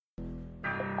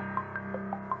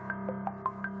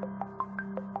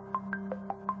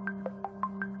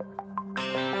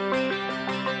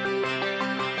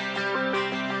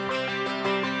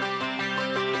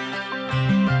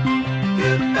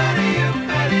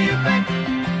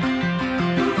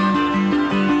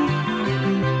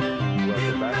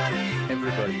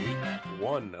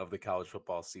college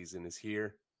football season is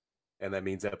here, and that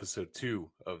means episode 2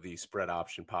 of the Spread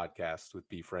Option podcast with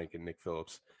BFrank and Nick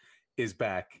Phillips is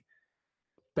back.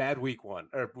 Bad week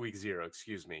 0,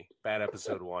 excuse me. Bad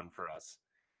episode 1 for us.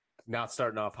 Not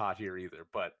starting off hot here either,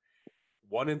 but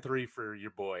 1-3 for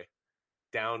your boy.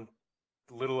 Down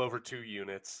a little over 2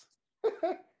 units.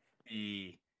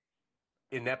 The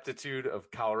ineptitude of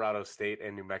Colorado State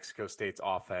and New Mexico State's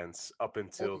offense up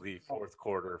until the fourth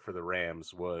quarter for the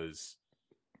Rams was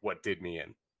what did me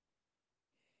in.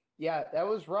 Yeah, that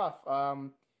was rough.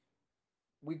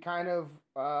 We kind of,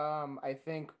 I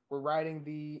think, we're riding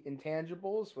the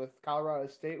intangibles with Colorado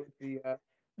State with the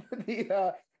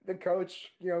the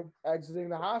coach, exiting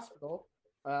the hospital,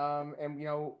 and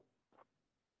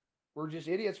we're just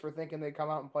idiots for thinking they come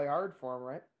out and play hard for him,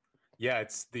 right? Yeah,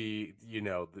 it's the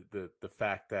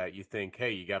fact that you think,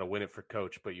 hey, you got to win it for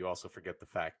coach, but you also forget the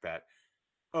fact that,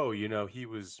 oh, he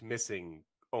was missing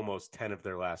almost 10 of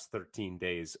their last 13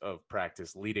 days of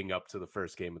practice leading up to the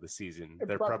first game of the season. In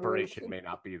Their preparation preparation. may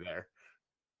not be there.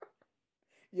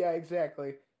 Yeah,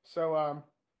 exactly. So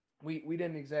we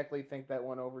didn't exactly think that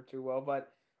went over too well,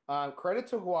 but credit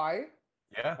to Hawaii.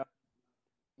 Yeah.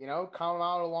 Come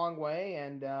out a long way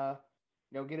and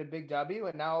get a big W.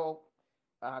 And now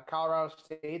Colorado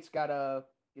State's got a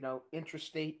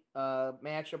intrastate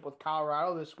matchup with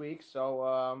Colorado this week.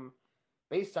 So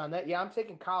based on that, yeah, I'm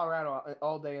taking Colorado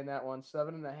all day in that one.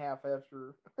 7.5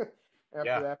 after after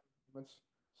Yeah. that performance.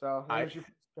 So I there's your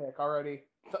first pick already,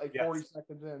 like 40 yes.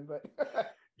 seconds in,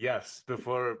 but. Yes,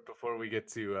 before we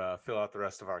get to fill out the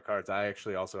rest of our cards, I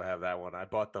actually also have that one. I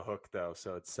bought the hook though,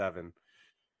 so it's 7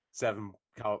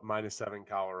 minus 7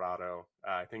 Colorado.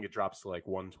 I think it drops to like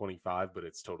 125, but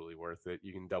it's totally worth it.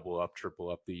 You can double up, triple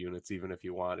up the units even if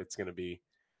you want.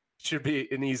 Should be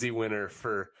an easy winner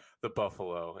for the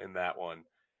Buffalo in that one.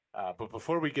 But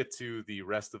before we get to the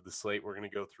rest of the slate, we're going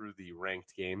to go through the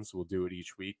ranked games. We'll do it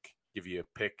each week, give you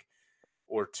a pick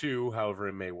or two, however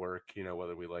it may work,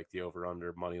 whether we like the over,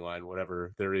 under, money line,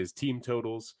 whatever there is, team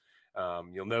totals.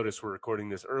 You'll notice we're recording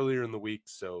this earlier in the week,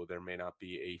 so there may not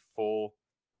be a full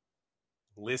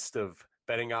list of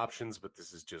betting options, but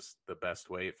this is just the best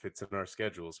way it fits in our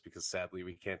schedules because sadly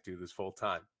we can't do this full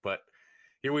time. But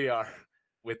here we are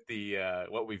with the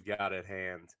what we've got at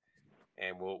hand,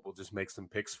 and we'll just make some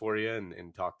picks for you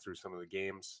and talk through some of the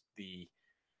games.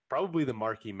 Probably the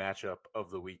marquee matchup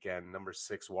of the weekend, number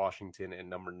 6 Washington and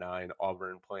number 9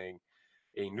 Auburn playing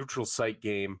a neutral site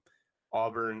game.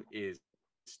 Auburn is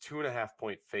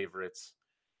 2.5-point favorites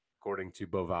according to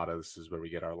Bovada. This is where we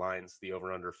get our lines. The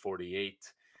over under 48.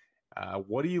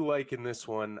 What do you like in this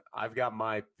one? I've got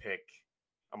my pick.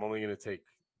 I'm only going to take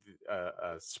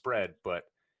a spread, but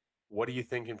what are you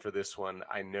thinking for this one?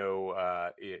 I know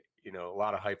a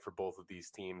lot of hype for both of these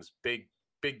teams. Big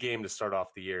game to start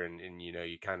off the year, and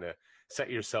you kind of set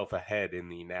yourself ahead in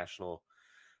the national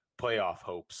playoff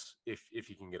hopes if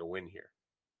you can get a win here.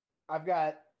 I've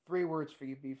got 3 words for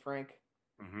you, B. Frank.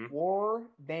 Mm-hmm. War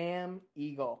damn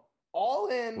Eagle. All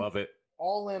in, Love it.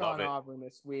 all in Love on it. Auburn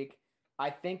this week. I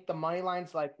think the money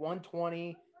line's like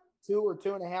 120, 2 or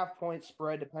 2.5 point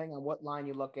spread, depending on what line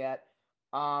you look at.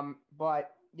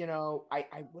 But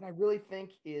I what I really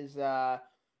think is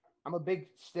I'm a big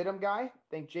Stidham guy. I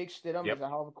think Jake Stidham is Yep. a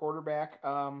hell of a quarterback.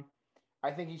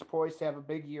 I think he's poised to have a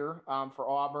big year for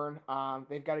Auburn.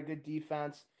 They've got a good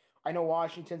defense. I know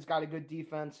Washington's got a good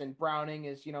defense, and Browning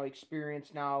is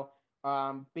experienced now,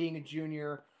 being a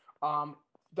junior.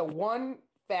 The one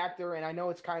factor, and I know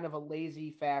it's kind of a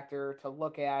lazy factor to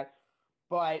look at,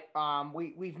 but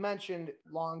we've mentioned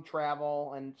long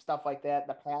travel and stuff like that in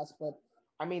the past. But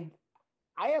I mean,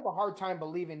 I have a hard time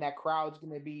believing that crowd's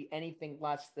going to be anything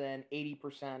less than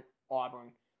 80%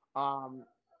 Auburn.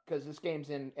 Because this game's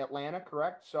in Atlanta,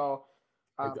 correct? So,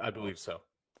 I, um, I believe so.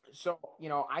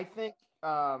 I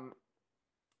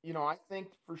think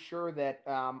for sure that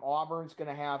Auburn's going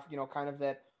to have kind of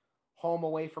that home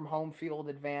away from home field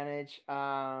advantage.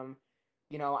 I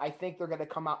think they're going to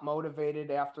come out motivated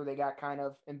after they got kind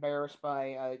of embarrassed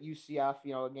by UCF.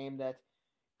 A game that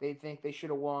they think they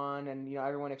should have won, and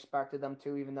everyone expected them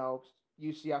to, even though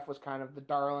UCF was kind of the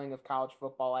darling of college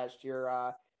football last year.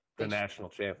 The They, national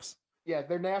champs. yeah,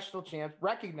 they're national champs,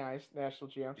 recognized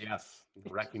national champs. Yes.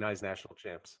 Recognized national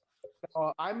champs.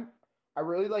 I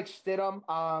really like Stidham.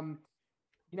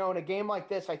 In a game like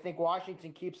this, I think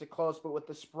Washington keeps it close, but with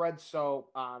the spread so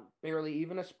barely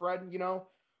even a spread,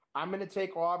 I'm going to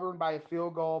take Auburn by a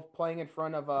field goal, playing in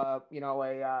front of a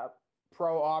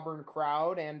pro Auburn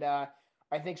crowd, and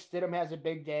I think Stidham has a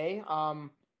big day.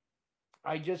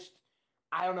 I just,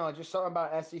 I don't know, just something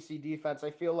about SEC defense.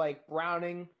 I feel like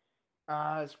Browning.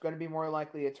 It's going to be more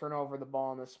likely to turn over the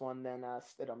ball in this one than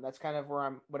Stidham. That's kind of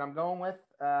what I'm going with.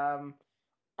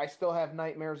 I still have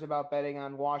nightmares about betting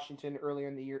on Washington early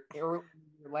in the year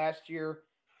last year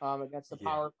against the Yeah.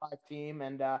 Power Five team,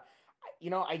 and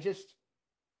I just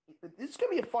this is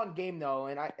gonna be a fun game though,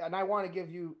 and I want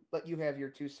to let you have your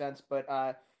 2 cents,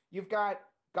 but you've got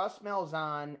Gus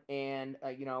Malzahn and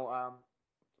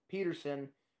Peterson,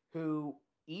 who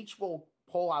each will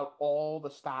pull out all the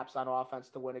stops on offense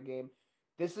to win a game.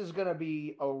 This is going to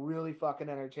be a really fucking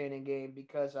entertaining game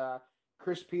because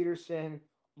Chris Peterson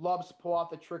loves to pull off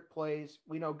the trick plays.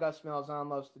 We know Gus Malzahn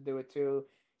loves to do it too.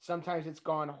 Sometimes it's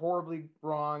gone horribly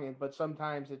wrong, but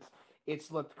sometimes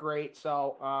it's looked great.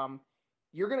 So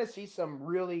you're going to see some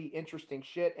really interesting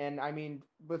shit. And I mean,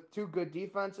 with two good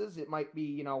defenses, it might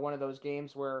be one of those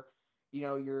games where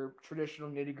your traditional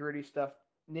nitty gritty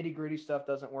stuff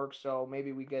doesn't work. So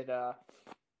maybe we get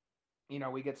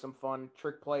some fun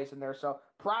trick plays in there. So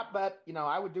prop bet,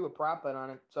 I would do a prop bet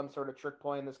on it, some sort of trick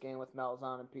play in this game with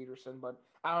Malzahn and Peterson, but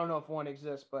I don't know if one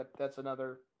exists, but that's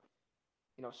another,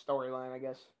 storyline, I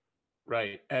guess.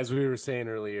 Right. As we were saying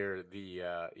earlier,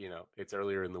 it's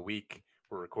earlier in the week.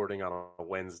 We're recording on a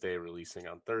Wednesday, releasing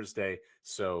on Thursday.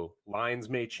 So lines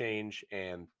may change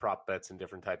and prop bets and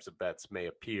different types of bets may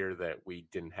appear that we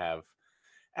didn't have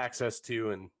access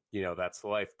to. And, that's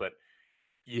life. But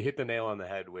you hit the nail on the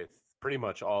head with pretty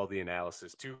much all the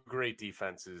analysis. Two great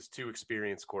defenses, two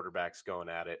experienced quarterbacks going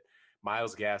at it.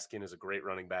 Myles Gaskin is a great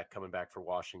running back coming back for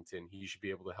Washington. He should be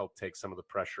able to help take some of the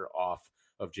pressure off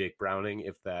of Jake Browning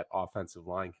if that offensive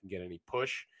line can get any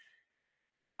push.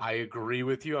 I agree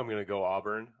with you. I'm going to go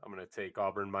Auburn. I'm going to take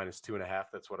Auburn -2.5.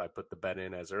 That's what I put the bet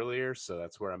in as earlier, so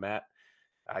that's where I'm at.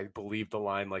 I believe the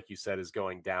line, like you said, is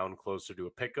going down closer to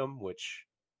a pick 'em, which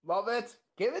Love it.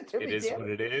 Give it to it me, is damn what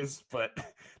it. it is. But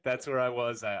that's where I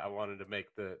was. I wanted to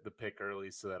make the pick early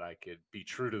so that I could be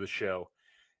true to the show.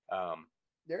 Um,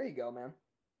 There you go, man.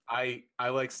 I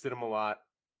like Stidham a lot.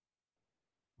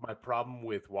 My problem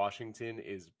with Washington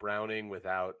is Browning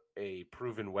without a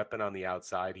proven weapon on the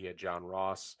outside. He had John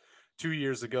Ross 2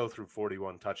 years ago, threw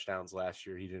 41 touchdowns last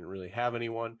year. He didn't really have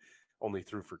anyone, only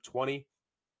threw for 20.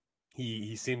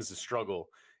 He seems to struggle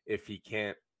if he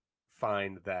can't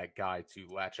find that guy to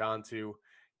latch onto.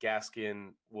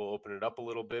 Gaskin will open it up a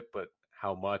little bit, but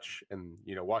how much? And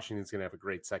Washington's going to have a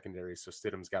great secondary, so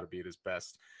Stidham's got to be at his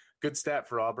best. Good stat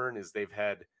for Auburn is they've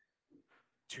had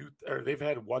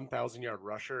 1,000-yard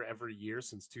rusher every year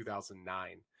since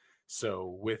 2009.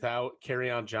 So without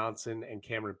Kerryon Johnson and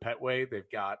Cameron Petway, they've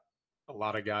got a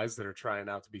lot of guys that are trying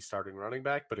out to be starting running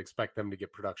back, but expect them to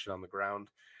get production on the ground.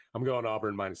 I'm going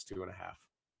Auburn -2.5.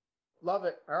 Love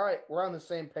it. All right, we're on the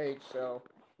same page. So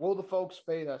will the folks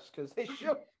fade us? Because they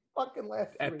should fucking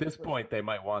last At 3 this years. point, they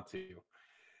might want to.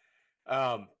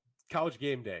 College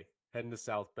game day, heading to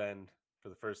South Bend for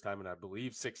the first time in, I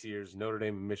believe, 6 years. Notre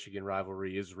Dame and Michigan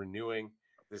rivalry is renewing.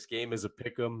 This game is a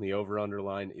pick 'em. The over-under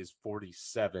line is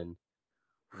 47.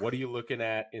 What are you looking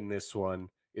at in this one?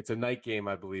 It's a night game,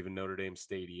 I believe, in Notre Dame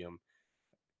Stadium.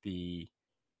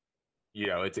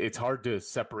 It's hard to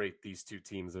separate these two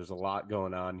teams. There's a lot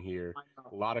going on here, I know.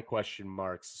 a lot of question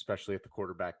marks, especially at the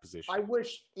quarterback position. I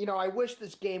wish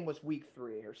this game was week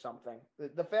 3 or something.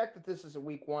 The fact that this is a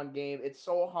week 1 game, it's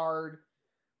so hard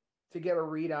to get a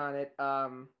read on it.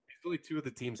 It's really two of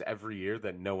the teams every year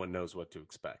that no one knows what to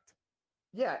expect.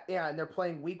 Yeah, and they're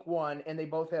playing week 1, and they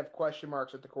both have question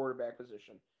marks at the quarterback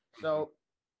position. Mm-hmm. So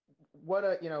what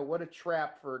a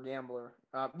trap for a gambler.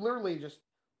 Literally, just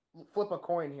flip a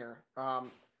coin here.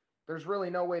 There's really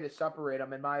no way to separate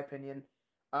them, in my opinion.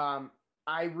 Um,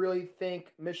 I really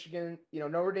think Michigan,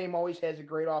 Notre Dame always has a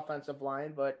great offensive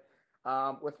line, but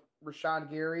with Rashawn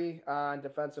Gary on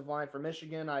defensive line for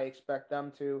Michigan, I expect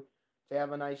them to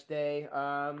have a nice day.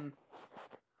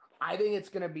 I think it's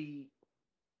going to be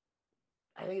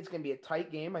I think it's going to be a tight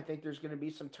game. I think there's going to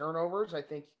be some turnovers. I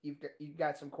think you've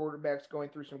got some quarterbacks going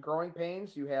through some growing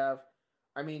pains.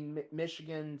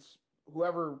 Michigan's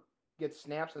whoever gets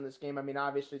snaps in this game. I mean,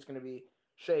 obviously it's going to be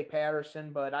Shea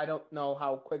Patterson, but I don't know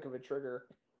how quick of a trigger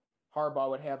Harbaugh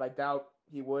would have. I doubt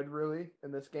he would really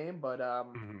in this game. But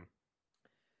Mm-hmm.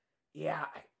 yeah,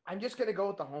 I'm just going to go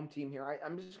with the home team here.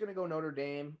 I'm just going to go Notre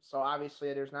Dame. So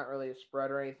obviously there's not really a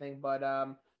spread or anything, but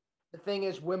the thing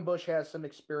is, Wimbush has some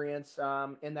experience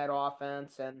in that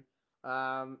offense, and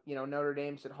Notre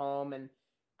Dame's at home, and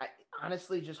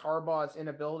honestly, just Harbaugh's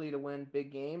inability to win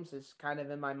big games is kind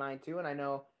of in my mind too. And I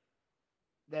know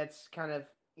that's kind of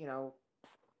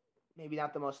maybe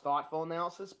not the most thoughtful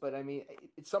analysis, but I mean,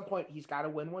 at some point he's got to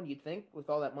win one. You'd think with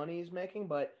all that money he's making,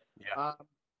 but Yeah. um,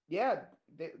 yeah,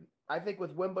 they, I think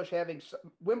with Wimbush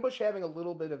having a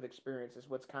little bit of experience is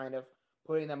what's kind of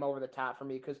putting them over the top for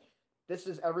me because this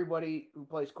is everybody who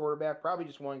plays quarterback, probably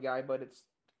just one guy, but it's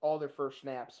all their first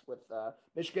snaps with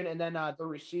Michigan, and then the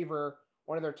receiver,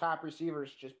 one of their top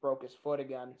receivers, just broke his foot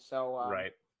again. So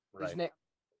Right. his Right. name,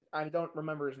 I don't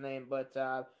remember his name, but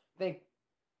I think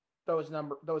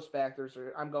those factors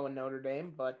are. I'm going Notre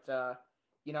Dame, but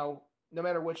you know, no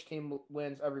matter which team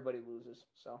wins, everybody loses.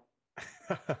 So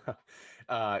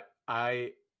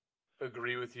I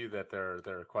agree with you that there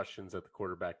are questions at the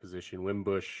quarterback position.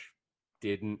 Wimbush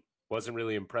wasn't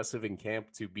really impressive in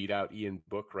camp to beat out Ian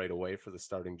Book right away for the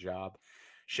starting job.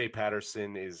 Shea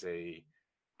Patterson is a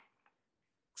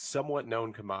somewhat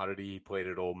known commodity. He played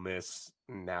at Ole Miss,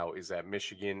 now is at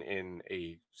Michigan in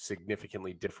a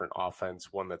significantly different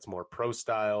offense, one that's more pro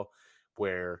style,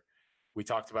 where we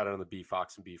talked about it on the B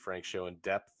Fox and B Frank show in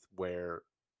depth, where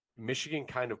Michigan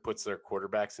kind of puts their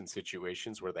quarterbacks in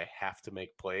situations where they have to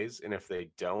make plays. And if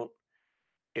they don't,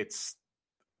 it's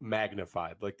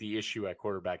magnified. Like the issue at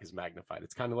quarterback is magnified.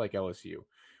 It's kind of like LSU,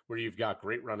 where you've got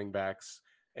great running backs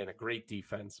and a great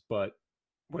defense, but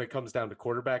when it comes down to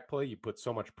quarterback play, you put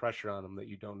so much pressure on them that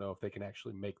you don't know if they can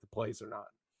actually make the plays or not.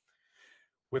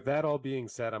 With that all being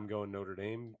said, I'm going Notre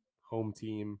Dame, home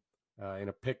team, in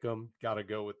a pick 'em. Got to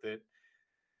go with it.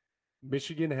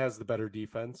 Michigan has the better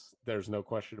defense. There's no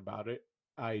question about it.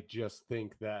 I just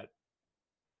think that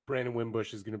Brandon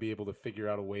Wimbush is going to be able to figure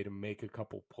out a way to make a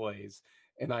couple plays.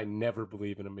 And I never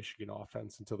believe in a Michigan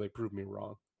offense until they prove me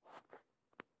wrong.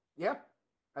 yeah,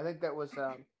 I think that was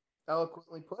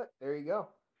eloquently put. There you go.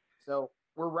 So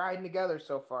we're riding together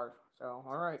so far. So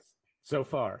all right. So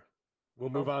far, we'll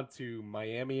So move on to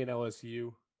Miami and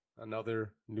LSU,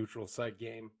 another neutral site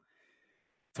game.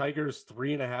 Tigers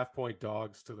 3.5-point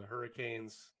dogs to the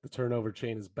Hurricanes. The turnover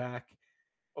chain is back.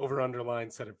 Over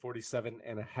underline set at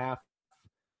 47.5.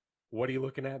 What are you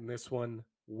looking at in this one?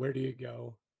 Where do you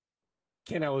go?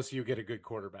 Can LSU get a good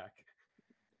quarterback?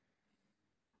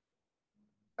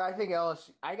 I think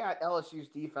I got LSU's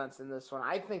defense in this one.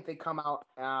 I think they come out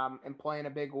and play in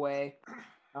a big way.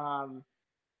 Um,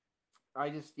 I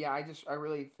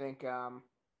really think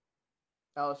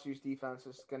LSU's defense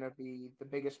is going to be the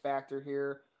biggest factor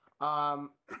here.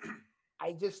 Um,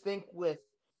 I just think with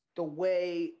the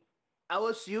way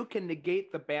LSU can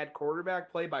negate the bad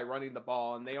quarterback play by running the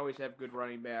ball, and they always have good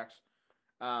running backs.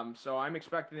 So I'm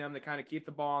expecting them to kind of keep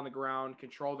the ball on the ground,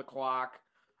 control the clock.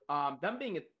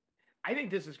 I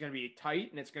think this is going to be tight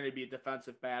and it's going to be a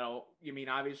defensive battle. I mean,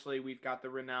 obviously we've got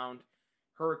the renowned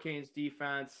Hurricanes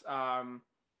defense.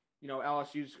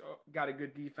 LSU's got a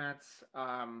good defense.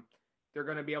 They're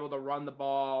going to be able to run the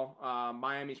ball.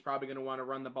 Miami's probably going to want to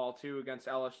run the ball too against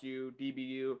LSU,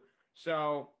 DBU.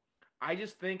 So I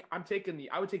just think I would take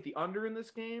the under in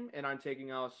this game, and I'm taking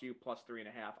LSU plus 3.5.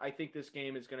 I think this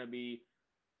game is going to be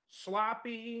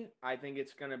sloppy. I think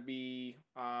it's going to be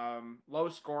low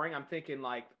scoring. I'm thinking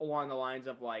like along the lines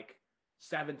of like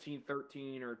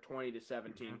 17-13 or 20-17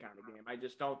 kind of game. I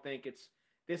just don't think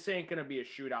this ain't going to be a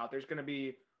shootout. There's going to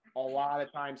be a lot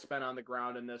of time spent on the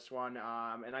ground in this one.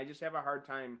 And I just have a hard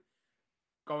time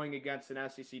going against an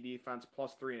SEC defense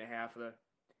plus 3.5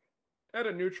 at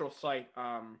a neutral site.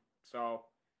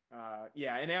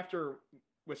 Yeah. And after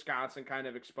Wisconsin kind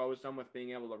of exposed them with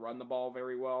being able to run the ball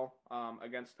very well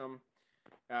against them,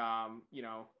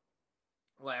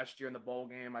 last year in the bowl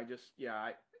game,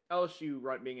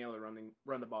 LSU being able to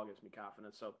run the ball gives me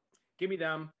confidence. So give me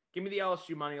them. Give me the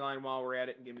LSU money line while we're at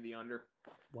it, and give me the under.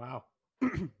 Wow.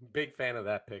 Big fan of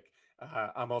that pick.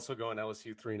 I'm also going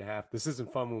LSU 3.5. This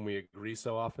isn't fun when we agree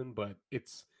so often, but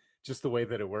it's just the way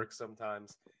that it works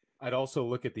sometimes. I'd also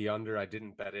look at the under. I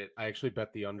didn't bet it. I actually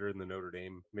bet the under in the Notre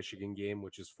Dame Michigan game,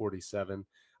 which is 47.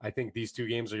 I think these two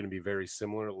games are going to be very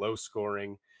similar, low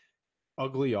scoring,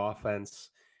 ugly offense.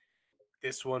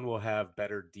 This one will have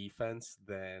better defense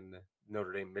than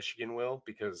Notre Dame Michigan will,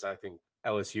 because I think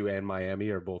LSU and Miami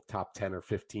are both top 10 or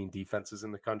 15 defenses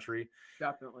in the country.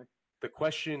 Definitely. The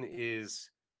question is,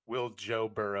 will Joe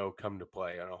Burrow come to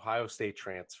play? An Ohio State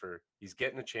transfer. He's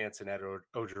getting a chance in Ed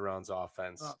Orgeron's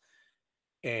offense. Oh.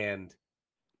 And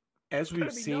as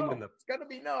we've seen it's going to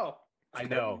be no. I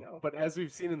know, but as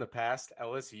we've seen in the past,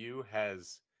 LSU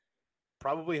has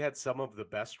probably had some of the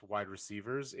best wide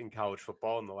receivers in college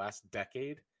football in the last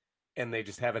decade, and they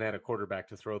just haven't had a quarterback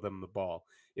to throw them the ball.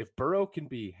 If Burrow can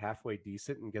be halfway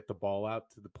decent and get the ball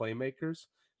out to the playmakers,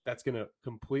 that's going to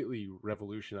completely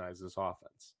revolutionize this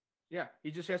offense. Yeah, he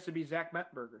just has to be Zach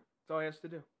Mettenberger. That's all he has to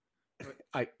do.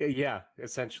 Yeah,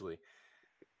 essentially.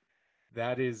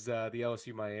 That is the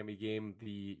LSU Miami game.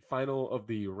 The final of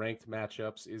the ranked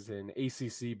matchups is an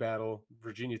ACC battle.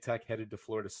 Virginia Tech headed to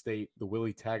Florida State. The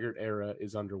Willie Taggart era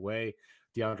is underway.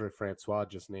 DeAndre Francois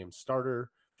just named starter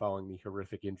following the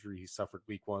horrific injury he suffered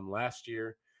week 1 last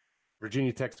year.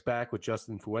 Virginia Tech's back with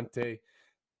Justin Fuente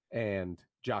and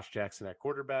Josh Jackson at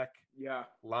quarterback. Yeah.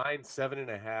 Line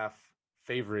 7.5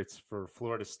 favorites for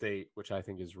Florida State, which I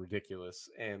think is ridiculous.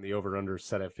 And the over-under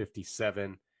set at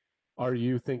 57. Are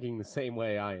you thinking the same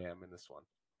way I am in this one?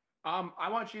 I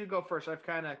want you to go first. I've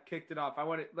kind of kicked it off.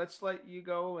 Let's let you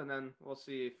go, and then we'll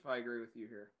see if I agree with you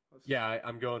here. Yeah,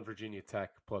 I'm going Virginia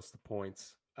Tech plus the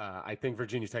points. I think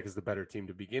Virginia Tech is the better team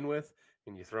to begin with,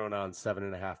 and you're throwing on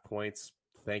 7.5 points.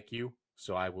 Thank you.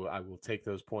 So I will take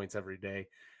those points every day.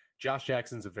 Josh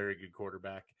Jackson's a very good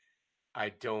quarterback. I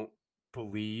don't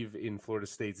believe in Florida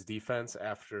State's defense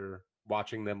after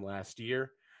watching them last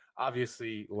year.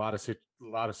 Obviously, a lot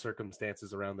of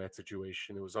circumstances around that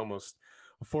situation. It was almost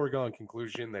a foregone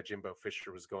conclusion that Jimbo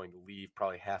Fisher was going to leave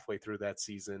probably halfway through that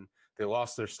season. They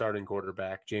lost their starting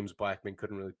quarterback. James Blackman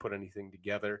couldn't really put anything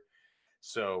together.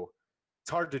 So it's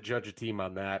hard to judge a team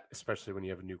on that, especially when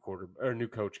you have a new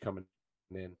coach coming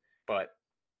in. But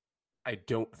I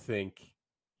don't think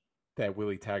that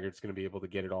Willie Taggart's going to be able to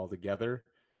get it all together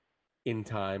in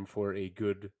time for a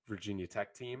good Virginia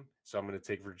Tech team. So I'm going to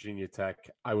take Virginia Tech.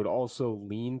 I would also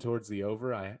lean towards the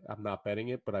over. I'm not betting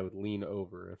it, but I would lean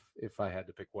over if I had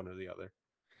to pick one or the other.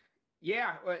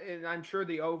 Yeah, and I'm sure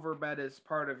the over bet is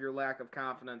part of your lack of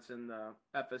confidence in the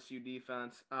FSU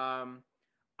defense. I'm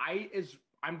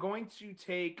going to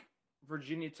take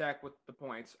Virginia Tech with the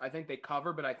points. I think they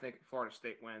cover, but I think Florida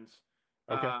State wins.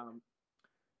 Okay.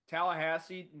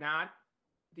 Tallahassee, not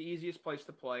the easiest place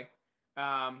to play.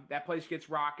 That place gets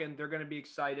rocking. They're going to be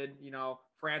excited. You know,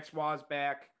 Francois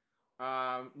back.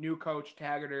 New coach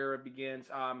Taggart era begins.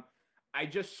 I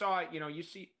just saw it. You know, you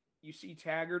see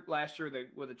Taggart last year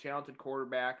with a talented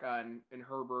quarterback in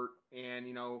Herbert, and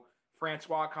you know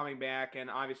Francois coming back, and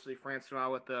obviously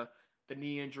Francois with the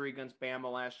knee injury against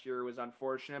Bama last year was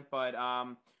unfortunate, but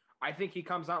I think he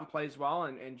comes out and plays well,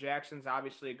 and Jackson's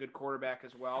obviously a good quarterback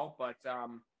as well. But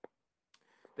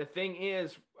the thing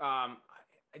is,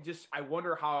 I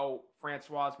wonder how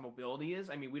Francois' mobility is.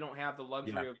 I mean, we don't have the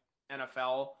luxury of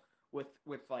NFL with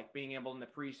like being able in the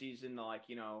preseason to, like,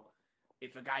 you know,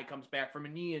 if a guy comes back from a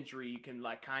knee injury, you can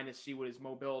like kind of see what his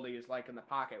mobility is like in the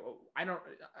pocket. Well, I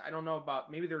don't know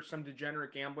about, maybe there's some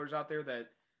degenerate gamblers out there that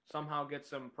somehow get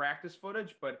some practice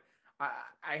footage, but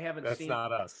I haven't seen. That's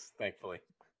not us, thankfully.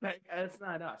 That's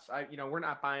not us. We're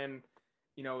not buying,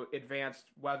 advanced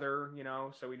weather,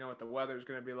 so we know what the weather is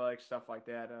going to be like, stuff like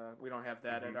that. We don't have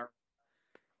that at our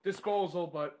disposal,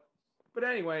 but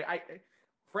anyway,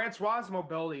 Francois'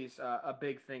 mobility is a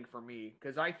big thing for me,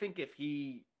 because I think if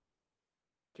he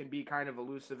can be kind of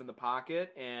elusive in the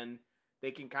pocket and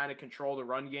they can kind of control the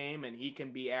run game and he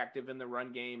can be active in the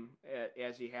run game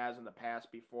as he has in the past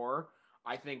before,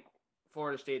 I think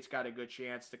Florida State's got a good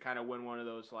chance to kind of win one of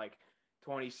those like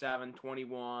 27-21,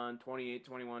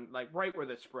 28-21, like right where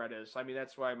the spread is. I mean,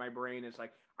 that's why my brain is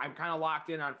like, I'm kind of locked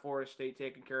in on Florida State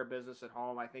taking care of business at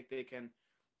home. I think they can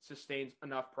sustain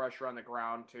enough pressure on the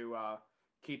ground to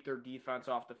keep their defense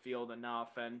off the field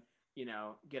enough and,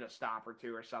 get a stop or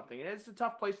two or something. And it's a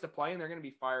tough place to play, and they're going to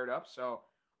be fired up. So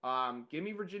give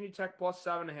me Virginia Tech plus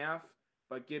 7.5,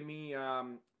 but give me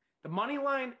the money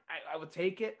line. I would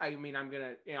take it. I mean, I'm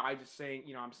going to,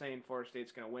 I'm saying Florida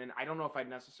State's going to win. I don't know if I'd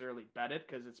necessarily bet it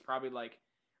because it's probably like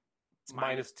it's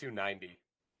minus 290.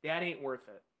 That ain't worth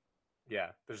it. Yeah,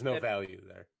 there's no value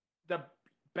there. The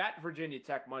bet Virginia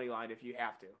Tech money line if you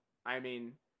have to. I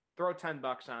mean, throw $10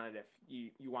 on it if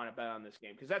you want to bet on this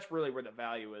game, because that's really where the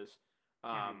value is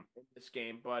in this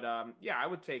game. But yeah, I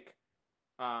would take.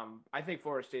 I think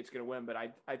Florida State's going to win, but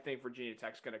I think Virginia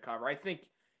Tech's going to cover. I think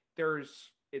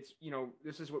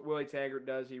this is what Willie Taggart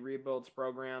does. He rebuilds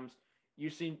programs. You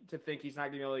seem to think he's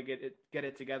not going to be able to get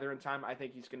it together in time. I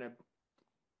think he's going to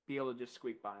be able to just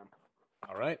squeak by him.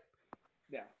 All right.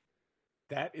 Yeah.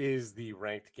 That is the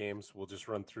ranked games. We'll just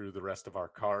run through the rest of our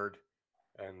card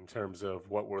in terms of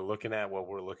what we're looking at, what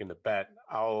we're looking to bet.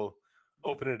 I'll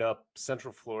open it up.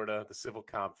 Central Florida, the civil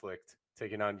conflict,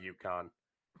 taking on UConn.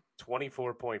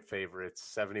 24-point favorites.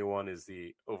 71 is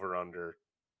the over-under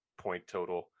point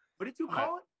total. What did you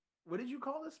call it? What did you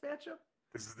call this matchup?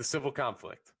 This is the civil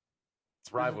conflict.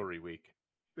 It's rivalry week.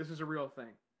 This is a real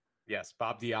thing. Yes,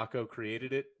 Bob Diaco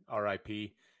created it,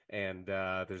 R.I.P., and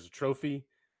there's a trophy.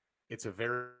 It's a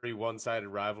very one-sided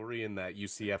rivalry in that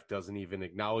UCF doesn't even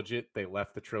acknowledge it. They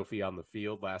left the trophy on the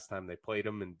field last time they played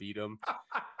them and beat them.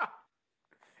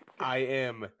 I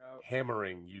am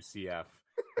hammering UCF.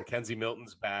 Mackenzie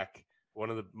Milton's back. one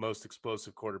of the most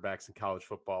explosive quarterbacks in college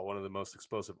football, one of the most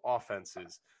explosive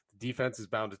offenses. The defense is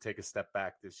bound to take a step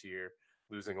back this year,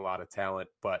 losing a lot of talent,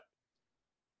 but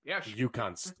Yeah,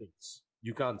 UConn stinks.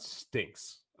 UConn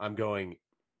stinks. I'm going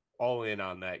all in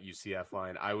on that UCF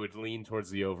line. I would lean towards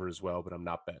the over as well, but I'm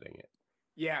not betting it.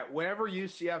 yeah. Whatever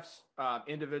UCF's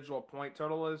individual point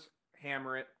total is,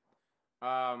 hammer it.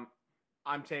 Um,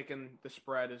 I'm taking the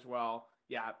spread as well.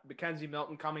 Yeah, Mackenzie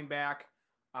Milton coming back.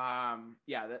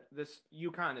 Yeah, this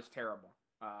UConn is terrible.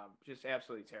 Just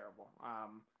absolutely terrible.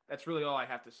 That's really all I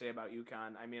have to say about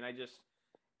UConn. I mean,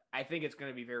 I think it's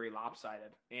going to be very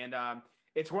lopsided, and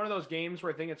it's one of those games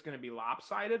where I think it's going to be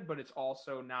lopsided, but it's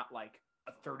also not like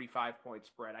a 35-point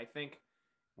spread. I think.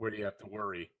 Where do you have to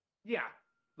worry? Yeah,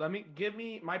 give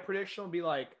me my prediction will be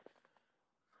like,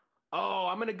 oh,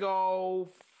 I'm going to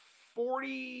go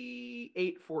 48-14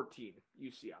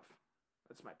 UCF.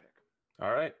 That's my pick.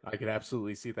 All right. I could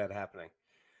absolutely see that happening.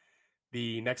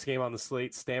 The next game on the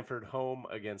slate, Stanford home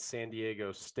against San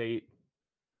Diego State.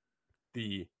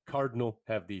 The Cardinal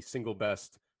have the single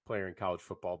best player in college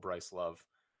football, Bryce Love.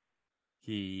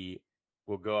 He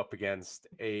will go up against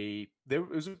it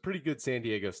was a pretty good San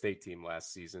Diego State team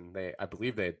last season. I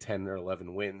believe they had 10 or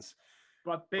 11 wins.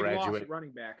 But big loss at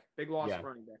running back. Big loss at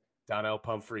running back. Donnell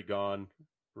Pumphrey gone.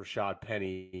 Rashad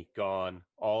Penny gone.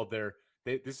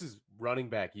 This is running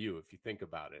back if you think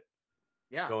about it.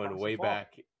 Yeah. Going Marshall way Faulk.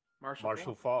 back.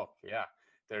 Marshall Faulk. Yeah.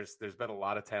 There's been a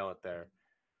lot of talent there.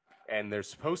 And there's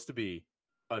supposed to be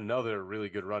another really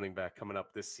good running back coming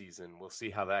up this season. We'll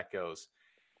see how that goes.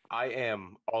 I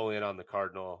am all in on the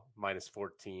Cardinal minus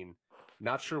 14.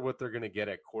 Not sure what they're going to get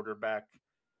at quarterback,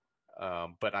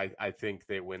 but I think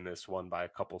they win this one by a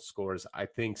couple scores. I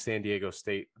think San Diego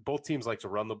State, both teams like to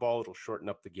run the ball. It'll shorten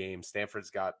up the game. Stanford's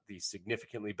got the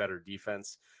significantly better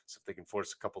defense, so if they can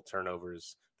force a couple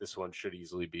turnovers, this one should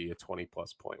easily be a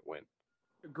 20-plus point win.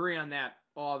 Agree on that,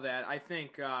 all that. I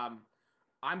think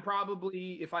I'm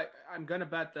probably, if I'm going to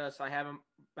bet this, I haven't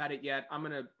bet it yet. I'm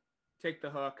going to take the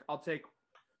hook. I'll take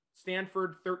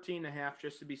Stanford 13.5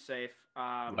 just to be safe.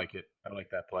 Like it. I like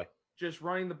that play. Just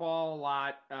running the ball a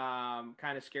lot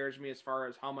kind of scares me as far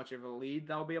as how much of a lead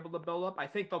they'll be able to build up. I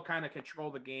think they'll kind of control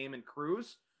the game and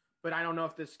cruise, but I don't know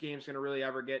if this game's going to really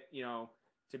ever get,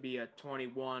 to be a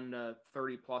 21 to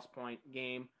 30 plus point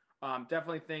game.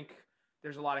 Definitely think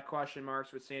there's a lot of question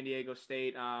marks with San Diego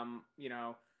State.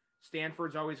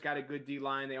 Stanford's always got a good D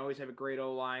line. They always have a great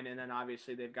O line, and then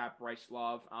obviously they've got Bryce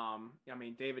Love.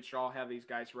 David Shaw have these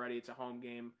guys ready. It's a home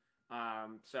game,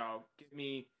 so give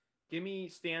me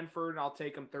Stanford. I'll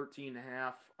take them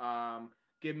 13.5.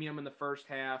 Give me them in the first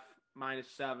half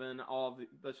 -7.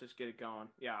 Let's just get it going.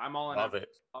 Yeah, I'm all in. Love it.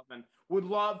 And would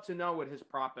love to know what his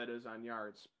prop bet is on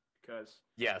yards because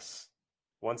yes,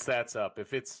 once that's up,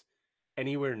 if it's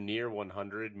anywhere near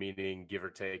 100, meaning give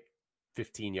or take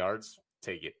 15 yards,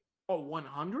 take it. Oh,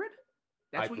 100?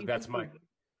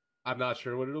 I'm not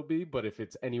sure what it'll be, but if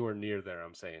it's anywhere near there,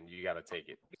 I'm saying you got to take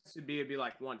it. It'd be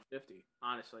like 150.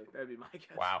 Honestly, that'd be my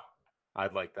guess. Wow,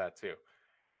 I'd like that too.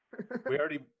 we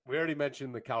already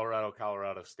mentioned the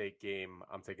Colorado State game.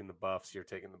 I'm taking the Buffs. You're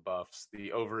taking the Buffs.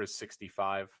 The over is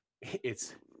 65.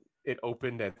 It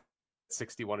opened at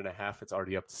 61.5. It's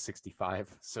already up to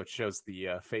 65. So it shows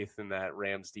the faith in that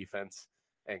Rams defense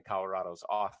and Colorado's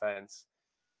offense.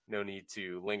 No need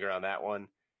to linger on that one.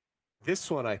 This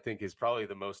one, I think, is probably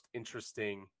the most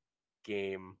interesting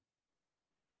game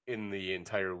in the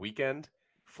entire weekend.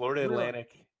 Florida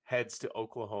Atlantic heads to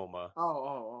Oklahoma.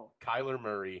 Oh. Kyler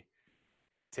Murray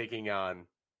taking on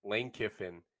Lane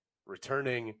Kiffin,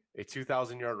 returning a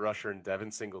 2,000-yard rusher in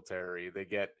Devin Singletary. They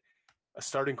get a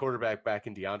starting quarterback back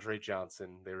in DeAndre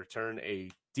Johnson. They return a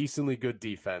decently good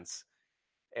defense,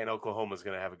 and Oklahoma's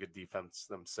going to have a good defense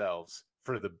themselves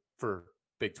for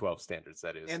Big 12 standards,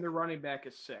 that is. And the running back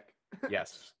is sick.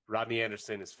 Yes. Rodney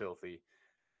Anderson is filthy.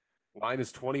 Line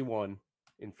is 21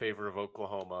 in favor of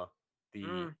Oklahoma.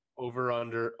 The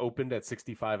over-under opened at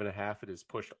 65.5. It is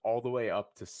pushed all the way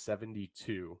up to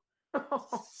 72.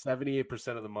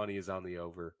 78% of the money is on the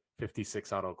over,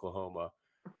 56 on Oklahoma.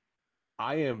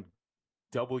 I am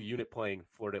double unit playing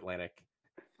Florida Atlantic.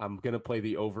 I'm going to play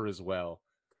the over as well.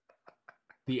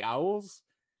 The Owls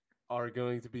are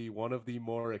going to be one of the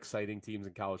more exciting teams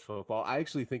in college football. I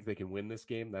actually think they can win this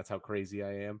game. That's how crazy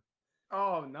I am.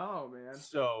 Oh no, man.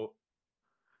 So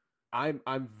I'm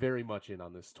very much in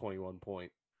on this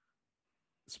 21-point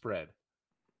spread.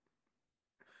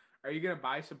 Are you going to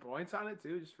buy some points on it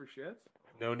too, just for shits?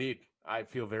 No need. I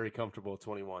feel very comfortable at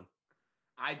 21.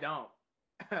 I don't.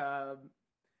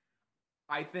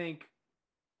 I think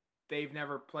they've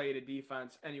never played a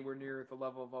defense anywhere near the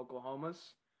level of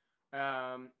Oklahoma's.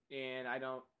 And I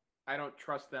don't I don't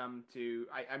trust them to.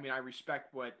 I mean, I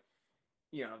respect what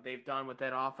they've done with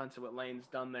that offense and what Lane's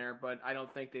done there, but I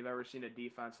don't think they've ever seen a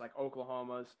defense like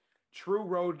Oklahoma's. True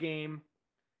road game.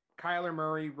 Kyler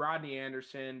Murray, Rodney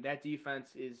Anderson. That defense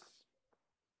is.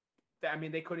 I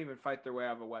mean, they couldn't even fight their way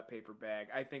out of a wet paper bag.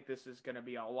 I think this is going to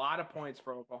be a lot of points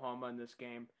for Oklahoma in this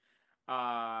game.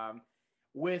 Um,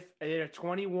 with a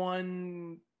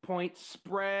 21-point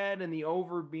spread and the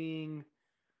over being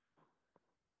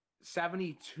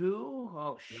 72.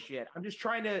 Oh Yep. shit. I'm just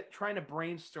trying to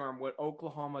brainstorm what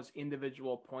Oklahoma's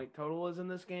individual point total is in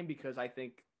this game because I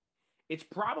think it's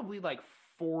probably like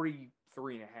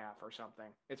 43 and a half or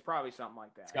something. It's probably something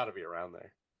like It's that. got to be around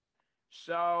there.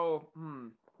 So,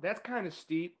 that's kind of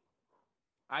steep.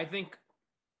 I think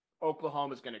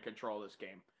Oklahoma's going to control this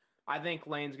game. I think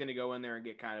Lane's going to go in there and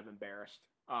get kind of embarrassed.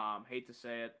 Hate to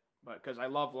say it, but because I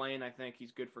love Lane, I think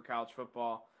he's good for college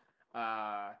football.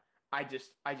 I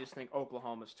just think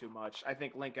Oklahoma's too much. I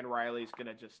think Lincoln Riley's going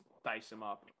to just dice him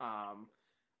up.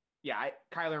 Yeah,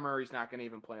 Kyler Murray's not going to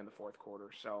even play in the fourth quarter.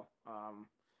 So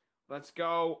let's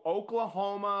go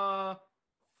Oklahoma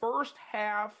first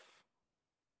half.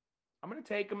 I'm going to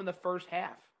take them in the first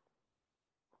half.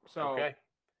 So, Okay.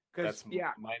 because That's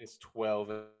yeah, minus 12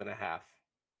 and a half.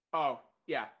 oh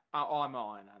yeah, I'm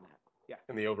all in on that. Yeah,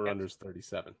 And the over That's- under is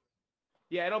 37.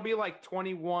 yeah, it'll be like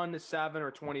 21-7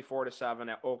 or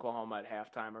 24-7 at Oklahoma at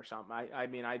halftime or something. I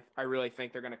mean, I really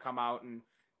think they're going to come out and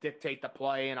dictate the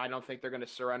play, and I don't think they're going to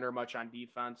surrender much on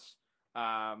defense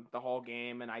the whole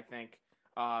game. And I think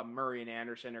Murray and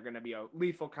Anderson are going to be a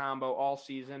lethal combo all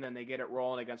season, and they get it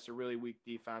rolling against a really weak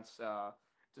defense to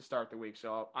start the week.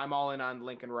 So I'm all in on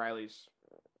Lincoln Riley's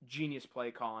genius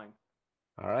play calling.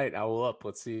 All right, owl up.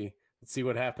 Let's see. Let's see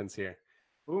what happens here.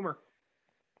 Boomer.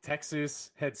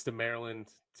 Texas heads to Maryland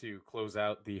to close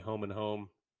out the home and home.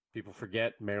 People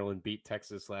forget Maryland beat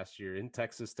Texas last year in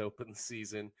Texas to open the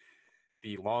season.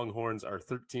 The Longhorns are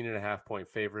 13.5 point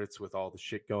favorites with all the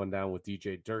shit going down with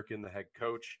DJ Durkin, the head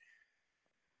coach.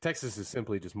 Texas is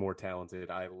simply just more talented.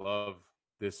 I love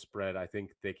this spread. I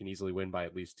think they can easily win by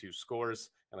at least 2 scores,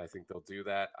 and I think they'll do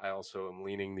that. I also am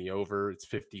leaning the over. It's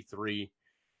 53.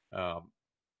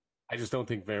 I just don't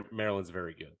think Maryland's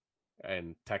very good.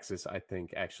 And Texas, I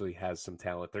think, actually has some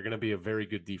talent. They're going to be a very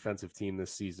good defensive team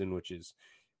this season, which is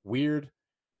weird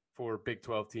for Big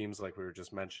 12 teams, like we were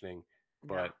just mentioning. Yeah.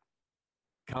 But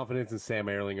confidence in Sam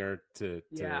Ehlinger to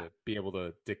Yeah. be able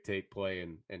to dictate play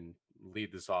and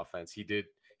lead this offense.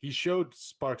 He showed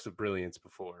sparks of brilliance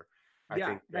before. I Yeah,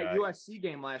 think that USC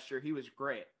game last year, he was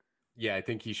great. yeah, I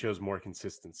think he shows more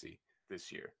consistency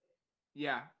this year.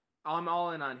 Yeah, I'm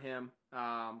all in on him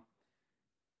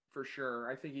for sure.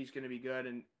 I think he's going to be good.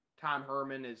 And Tom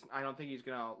Herman is, I don't think he's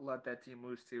going to let that team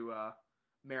lose to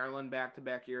Maryland back to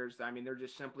back years. I mean, they're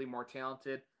just simply more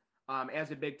talented.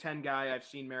 As a Big Ten guy, I've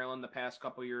seen Maryland the past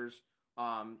couple years.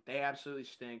 They absolutely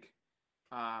stink.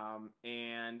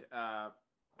 And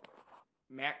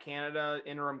Matt Canada,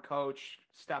 interim coach,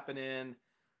 stepping in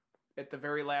at the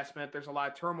very last minute. There's a lot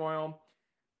of turmoil.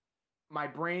 My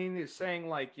brain is saying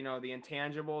like the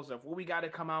intangibles of we got to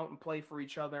come out and play for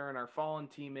each other and our fallen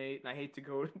teammate. And I hate to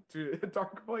go to a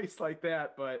dark place like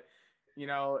that, but you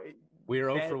know We are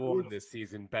 0 that for 1 is this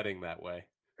season betting that way.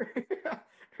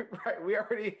 right. We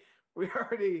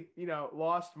already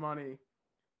lost money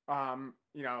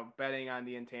betting on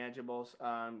the intangibles.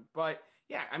 But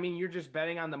yeah, I mean, you're just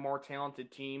betting on the more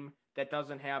talented team that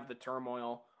doesn't have the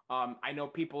turmoil. I know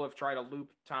people have tried to loop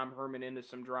Tom Herman into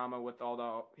some drama with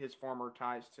all his former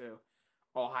ties to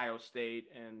Ohio State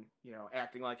and,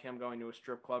 acting like him going to a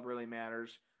strip club really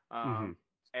matters. Mm-hmm.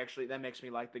 Actually, that makes me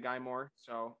like the guy more.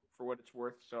 So for what it's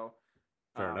worth. So,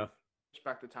 Fair um, enough.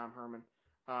 respect to Tom Herman.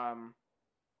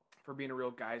 For being a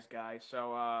real guy's guy.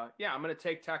 So, yeah, I'm going to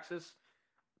take Texas.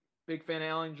 Big fan of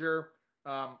Ellinger.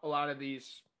 A lot of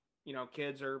these,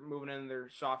 kids are moving in their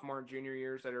sophomore and junior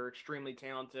years that are extremely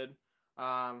talented.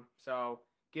 So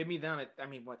give me them at, I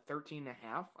mean, what, 13 and a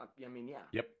half? I mean, yeah,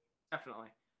 Yep. definitely.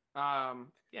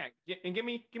 Yeah, and give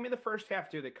me the first half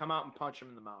too. They come out and punch them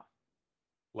in the mouth.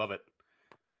 Love it.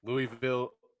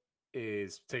 Louisville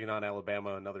is taking on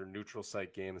Alabama, another neutral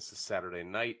site game. This is Saturday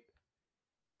night.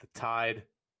 The Tide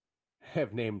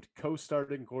have named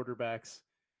co-starting quarterbacks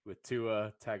with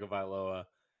Tua Tagovailoa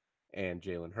and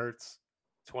Jalen Hurts.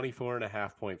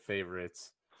 24.5 point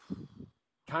favorites.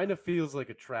 Kind of feels like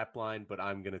a trap line, but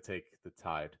I'm going to take the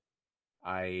Tide.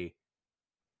 I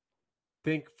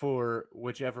think for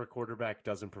whichever quarterback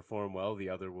doesn't perform well, the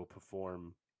other will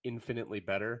perform infinitely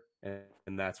better.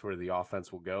 And that's where the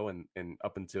offense will go. And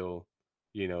up until,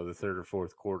 the third or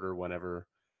fourth quarter, whenever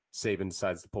Saban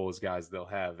decides to pull his guys, they'll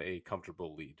have a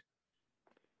comfortable lead.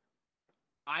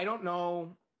 I don't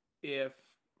know if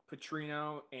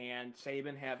Petrino and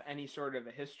Saban have any sort of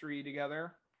a history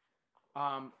together.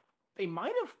 Um, they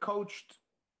might have coached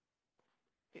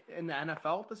in the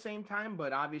NFL at the same time,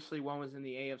 but obviously one was in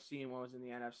the AFC and one was in the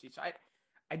NFC. So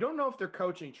I don't know if their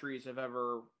coaching trees have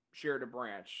ever shared a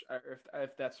branch,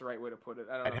 if that's the right way to put it.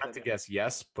 I don't know I'd if have that to makes. guess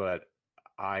yes, but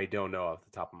I don't know off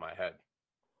the top of my head.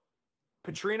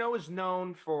 Petrino is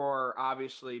known for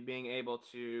obviously being able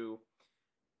to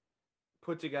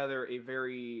put together a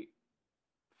very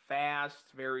fast,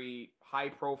 very high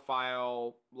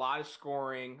profile, lot of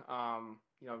scoring,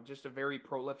 just a very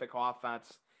prolific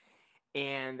offense.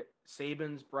 And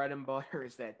Saban's bread and butter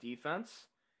is that defense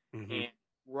Hmm. and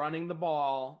running the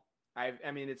ball. I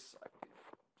mean, it's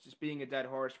just being a dead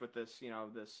horse with this,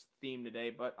 this theme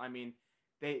today. But I mean,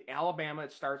 Alabama,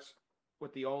 it starts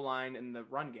with the O line and the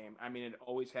run game. I mean, it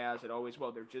always has, it always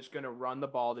will. They're just going to run the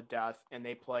ball to death, and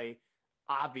they play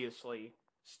obviously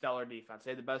stellar defense.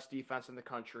 They have the best defense in the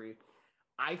country.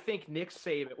 I think Nick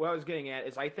Saban, what I was getting at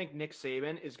is I think Nick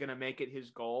Saban is going to make it his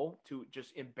goal to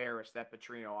just embarrass that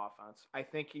Petrino offense.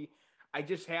 I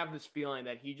just have this feeling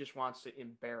that he just wants to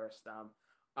embarrass them.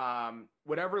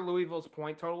 Whatever Louisville's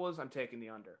point total is, I'm taking the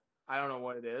under. I don't know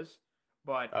what it is,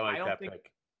 but I like that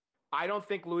pick. I don't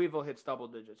think Louisville hits double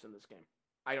digits in this game.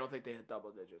 I don't think they hit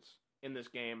double digits in this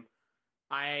game.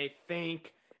 I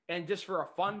think, and just for a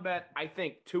fun bet, I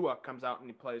think Tua comes out and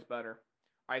he plays better.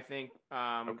 I think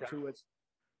Okay.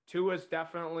 Tua's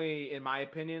definitely, in my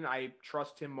opinion, I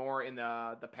trust him more in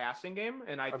the passing game,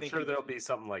 and I I'm think sure he. there'll be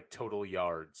something like total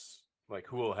yards, like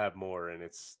who will have more, and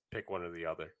it's pick one or the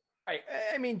other. I,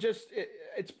 I mean, just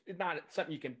it's not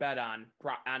something you can bet on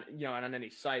any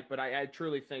site, but I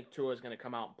truly think Tua is going to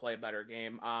come out and play a better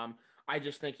game. I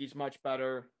just think he's much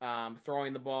better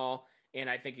throwing the ball, and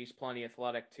I think he's plenty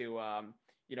athletic to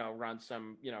run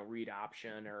some read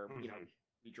option or Hmm.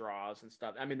 draws and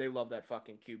stuff. I mean, they love that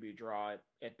fucking QB draw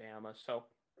at Bama. So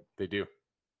They do.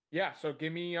 yeah, so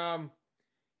give me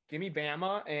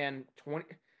Bama and 20.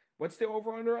 What's the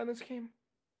over under on this game?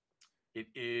 It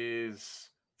is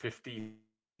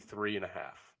 53 and a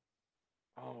half.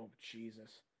 Oh,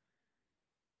 Jesus.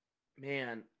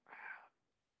 Man,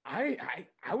 I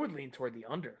would lean toward the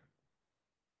under.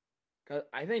 'Cause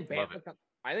Love it.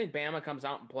 I think Bama comes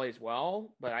out and plays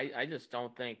well, but I just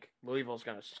don't think Louisville's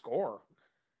going to score.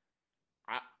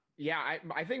 I yeah,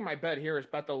 I think my bet here is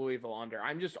bet the Louisville under.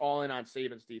 I'm just all in on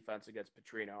Saban's defense against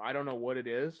Petrino. I don't know what it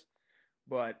is,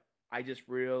 but I just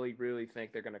really, really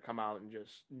think they're going to come out and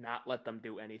just not let them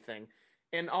do anything.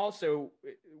 And also,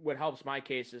 what helps my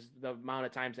case is the amount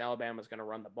of times Alabama's going to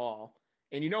run the ball,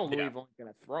 and Yeah. Louisville is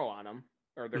going to throw on them,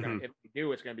 or they're going Hmm. to. If they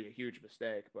do, it's going to be a huge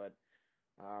mistake. But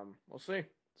we'll see.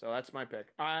 So that's my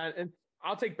pick. And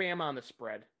I'll take Bama on the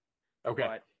spread,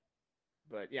 Okay.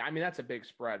 but yeah, I mean that's a big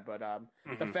spread. But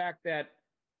the Hmm. fact that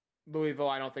Louisville,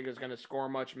 I don't think is going to score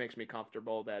much, makes me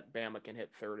comfortable that Bama can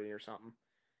hit 30 or something.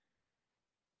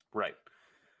 Right.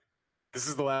 This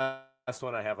is the last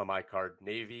one I have on my card.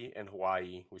 Navy and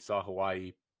Hawaii. We saw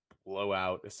Hawaii blow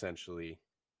out essentially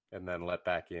and then let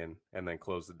back in and then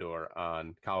close the door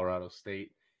on Colorado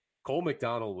State. Cole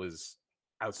McDonald was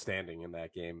outstanding in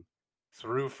that game.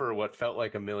 Threw for what felt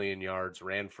like a million yards,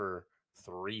 ran for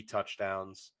 3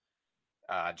 touchdowns.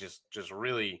 Just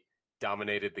really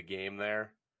dominated the game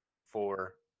there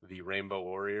for the Rainbow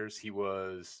Warriors. He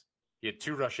had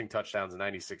 2 rushing touchdowns and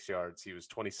 96 yards. He was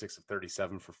 26 of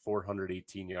 37 for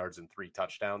 418 yards and 3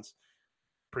 touchdowns.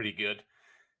 Pretty good.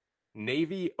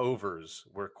 Navy overs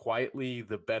were quietly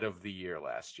the bet of the year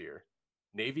last year.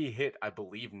 Navy hit, I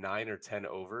believe, 9 or 10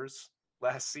 overs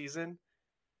last season,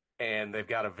 and they've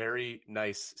got a very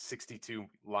nice 62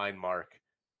 line mark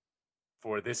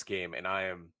for this game, and I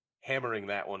am hammering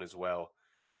that one as well.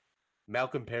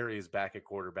 Malcolm Perry is back at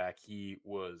quarterback. He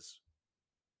was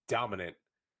dominant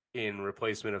in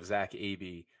replacement of Zach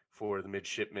Abey for the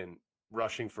midshipman,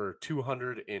 rushing for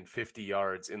 250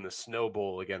 yards in the Snow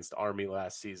Bowl against Army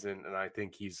last season, and I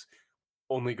think he's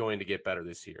only going to get better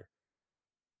this year.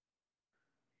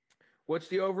 What's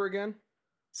the over again?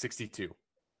 62.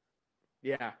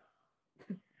 Yeah,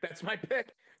 that's my pick.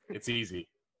 It's easy.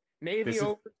 Navy This is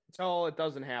over until it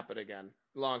doesn't happen again.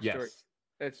 Long story. yes.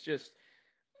 It's just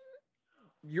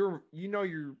your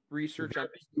research on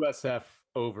Very USF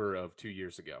over of 2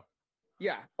 years ago.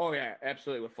 yeah. Oh yeah,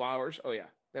 absolutely with Flowers. Oh yeah.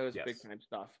 That was big Yes. time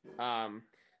stuff.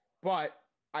 But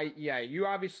you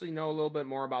obviously know a little bit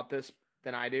more about this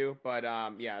than I do, but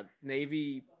yeah,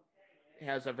 Navy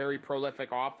has a very prolific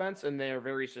offense and they're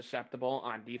very susceptible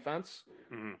on defense.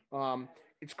 Mhm.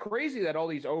 It's crazy that all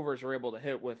these overs are able to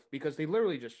hit with because they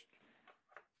literally just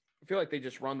I feel like they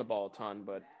just run the ball a ton,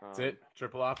 but That's it.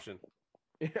 Triple option.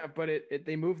 Yeah, but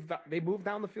they move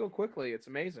down the field quickly. It's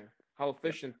amazing how Yep.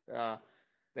 efficient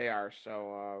they are.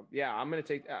 So yeah, I'm gonna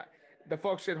take the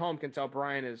folks at home can tell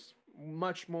Brian is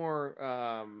much more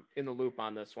in the loop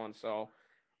on this one. So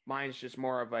mine's just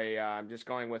more of a I'm just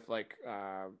going with like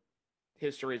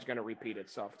history is going to repeat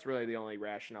itself. It's really the only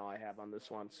rationale I have on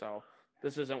this one. So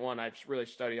this isn't one I've really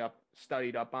studied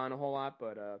up on a whole lot,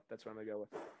 but that's what I'm gonna go with.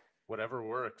 Whatever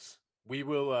works. We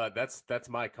will that's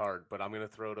my card, but I'm gonna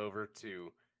throw it over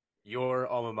to your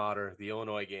alma mater, the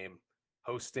Illinois game,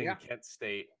 hosting Yeah. Kent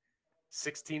State,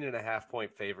 16.5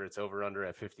 point favorites over under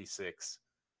at 56.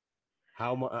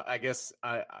 How much I guess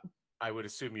I would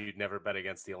assume you'd never bet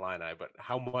against the Illini, but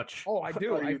how much Oh, I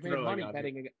do. are you throwing on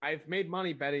here? I've made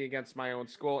money betting against my own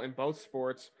school in both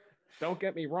sports. Don't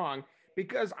get me wrong,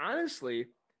 because honestly,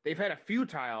 they've had a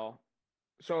futile.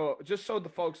 So just so the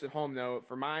folks at home know,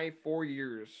 for my 4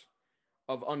 years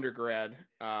of undergrad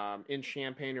in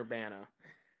Champaign Urbana,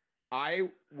 I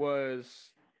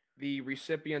was the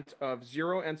recipient of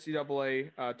zero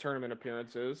NCAA tournament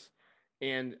appearances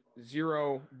and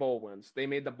zero bowl wins. They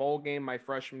made the bowl game my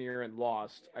freshman year and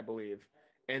lost, I believe.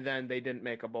 And then they didn't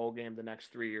make a bowl game the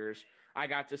next 3 years. I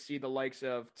got to see the likes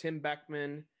of Tim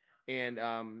Beckman and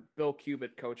Bill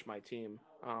Cubitt coach my team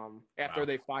after Wow.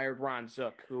 they fired Ron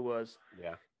Zook, who was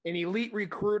Yeah. an elite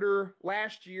recruiter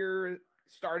last year,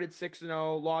 started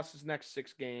 6-0, lost his next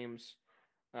 6 games.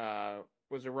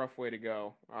 Was a rough way to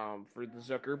go for the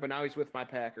Zucker, but now he's with my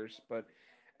Packers. But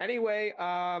anyway,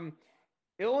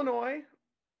 Illinois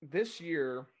this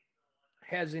year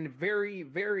has a very,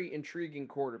 very intriguing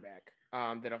quarterback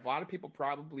that a lot of people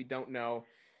probably don't know.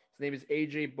 His name is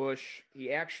AJ Bush.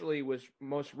 He actually was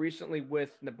most recently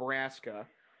with Nebraska.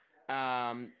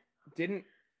 Didn't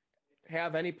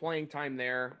have any playing time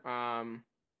there.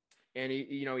 And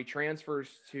he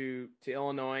transfers to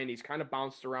Illinois, and he's kind of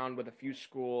bounced around with a few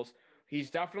schools. He's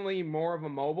definitely more of a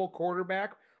mobile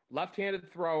quarterback,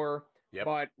 left-handed thrower, Yep.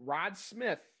 but Rod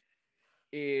Smith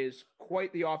is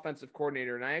quite the offensive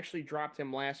coordinator, and I actually dropped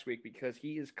him last week because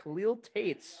he is Khalil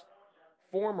Tate's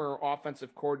former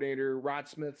offensive coordinator. Rod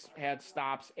Smith's had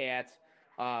stops at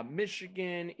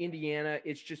Michigan, Indiana.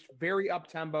 It's just very up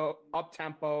tempo,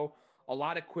 a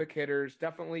lot of quick hitters.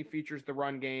 Definitely features the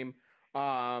run game.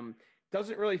 Um,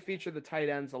 doesn't really feature the tight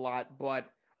ends a lot,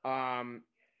 but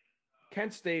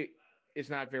Kent State is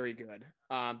not very good.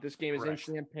 This game is in Correct.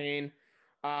 Champaign.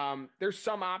 There's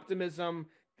some optimism.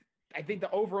 I think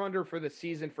the over under for the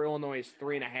season for Illinois is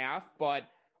 3.5, but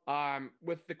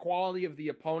with the quality of the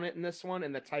opponent in this one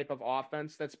and the type of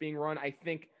offense that's being run, I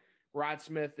think Rod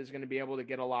Smith is going to be able to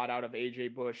get a lot out of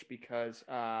AJ Bush because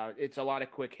it's a lot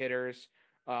of quick hitters.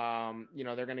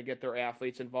 They're going to get their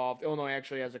athletes involved. Illinois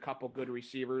actually has a couple good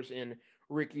receivers in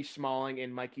Ricky Smalling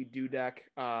and Mikey Dudek,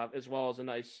 as well as a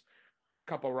nice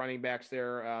couple running backs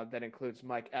there that includes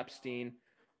Mike Epstein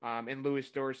and Louis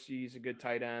Dorsey is a good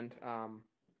tight end.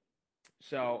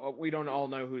 So we don't all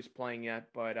know who's playing yet,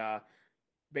 but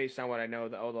based on what I know,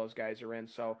 all those guys are in.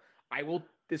 So I will.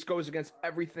 This goes against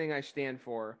everything I stand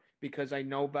for because I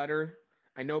know better.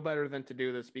 I know better than to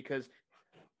do this because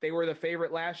they were the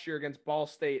favorite last year against Ball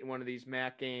State in one of these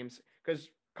MAC games. Because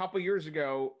a couple years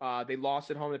ago, they lost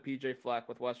at home to PJ Fleck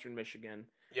with Western Michigan.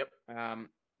 Yep.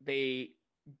 They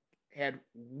had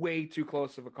way too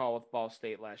close of a call with Ball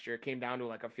State last year. It came down to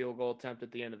like a field goal attempt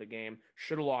at the end of the game.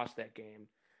 Should have lost that game.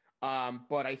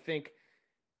 But I think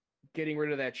getting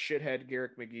rid of that shithead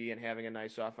Garrick McGee and having a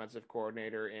nice offensive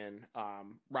coordinator in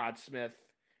Rod Smith,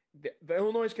 the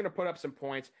Illinois is going to put up some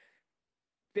points.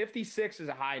 56 is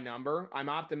a high number. I'm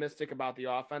optimistic about the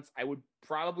offense. I would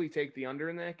probably take the under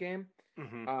in that game.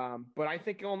 Hmm. But I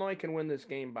think Illinois can win this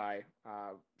game by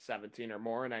 17 or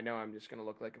more. And I know I'm just going to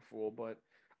look like a fool, but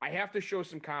I have to show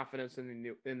some confidence in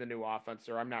the new offense,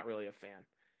 or I'm not really a fan.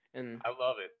 And I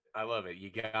love it. I love it. You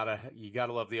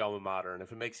gotta love the alma mater. And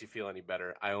if it makes you feel any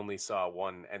better, I only saw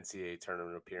one NCAA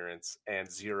tournament appearance and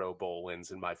zero bowl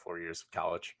wins in my 4 years of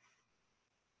college.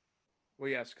 well,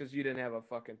 yes, because you didn't have a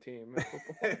fucking team in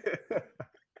football.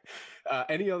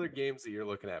 Any other games that you're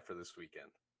looking at for this weekend?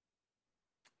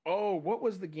 Oh, what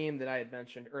was the game that I had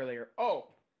mentioned earlier? Oh,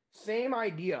 same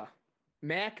idea.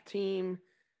 MAC team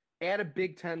at a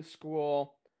Big Ten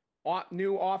school,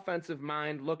 new offensive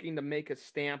mind looking to make a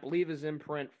stamp, leave his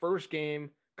imprint. First game,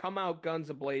 come out guns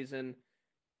a blazing.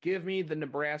 Give me the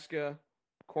Nebraska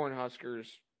Cornhuskers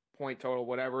point total,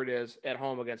 whatever it is, at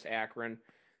home against Akron.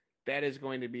 That is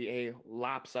going to be a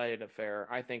lopsided affair.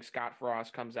 I think Scott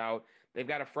Frost comes out. They've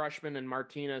got a freshman in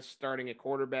Martinez starting at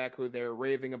quarterback who they're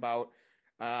raving about,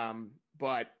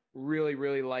 but really,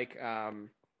 really like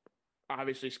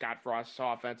obviously Scott Frost's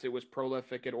offense. It was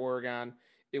prolific at Oregon.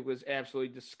 it was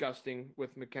absolutely disgusting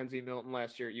with Mackenzie Milton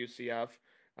last year at UCF.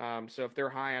 So if they're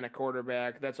high on a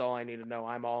quarterback, that's all I need to know.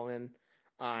 I'm all in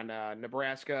on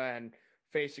Nebraska and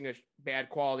facing a bad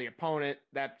quality opponent.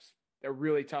 That's a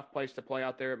really tough place to play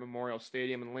out there at Memorial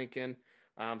Stadium in Lincoln.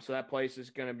 So that place is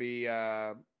going to be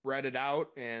redded out,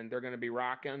 and they're going to be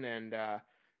rocking. And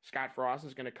Scott Frost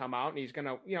is going to come out, and he's going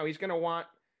to want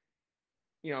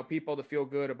people to feel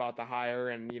good about the hire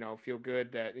and, feel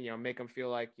good that, make them feel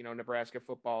like, Nebraska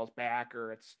football is back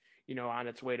or it's, on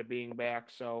its way to being back.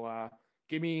 So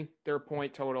give me their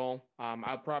point total.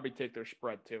 I'll probably take their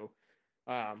spread too.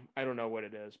 I don't know what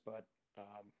it is, but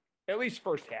at least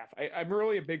first half. I'm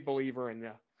really a big believer in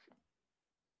the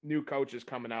new coaches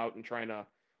coming out and trying to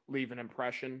leave an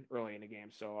impression early in the game.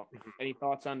 So any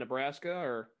thoughts on Nebraska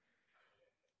or?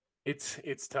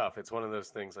 It's tough. It's one of those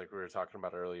things like we were talking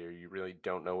about earlier. You really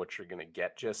don't know what you're going to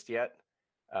get just yet.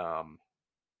 I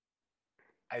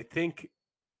think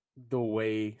the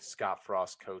way Scott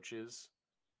Frost coaches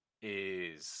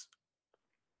is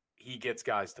he gets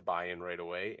guys to buy in right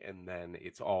away, and then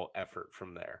it's all effort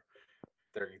from there.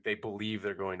 They believe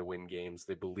they're going to win games.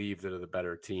 They believe they're the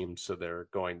better team, so they're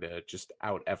going to just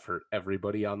out effort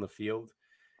everybody on the field.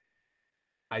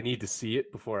 I need to see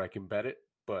it before I can bet it,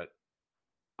 but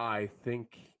I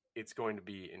think it's going to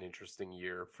be an interesting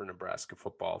year for Nebraska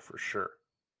football for sure.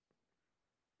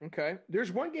 Okay.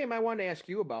 There's one game I wanted to ask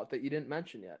you about that you didn't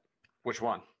mention yet. Which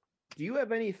one? Do you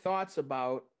have any thoughts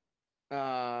about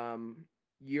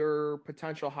your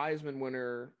potential Heisman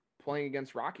winner playing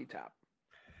against Rocky Top?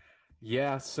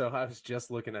 Yeah, so I was just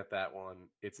looking at that one.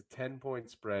 It's a 10-point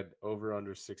spread over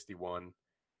under 61.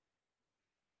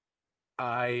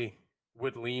 I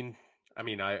would lean,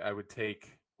 I would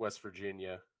take West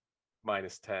Virginia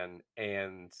minus 10,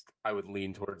 and I would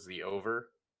lean towards the over.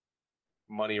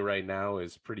 Money right now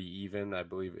is pretty even. I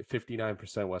believe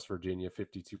 59% West Virginia,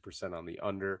 52% on the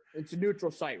under. It's a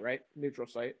neutral site, right? Neutral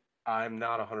site. I'm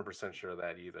not 100% sure of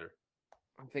that either.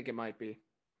 I think it might be.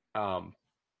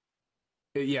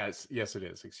 Yes, it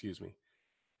is. Excuse me.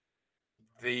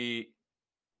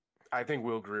 I think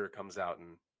Will Grier comes out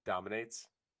and dominates.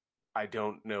 I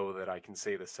don't know that I can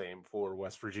say the same for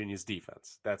West Virginia's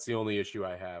defense. That's the only issue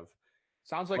I have.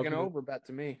 Sounds like an over bet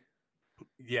to me.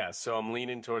 Yeah, so I'm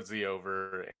leaning towards the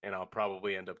over, and I'll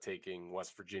probably end up taking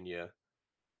West Virginia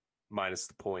minus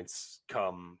the points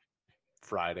come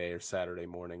Friday or Saturday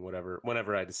morning,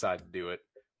 whenever I decide to do it.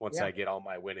 Once I get all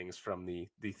my winnings from the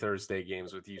Thursday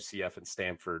games with UCF and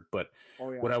Stanford. But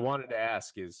what I wanted to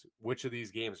ask is, which of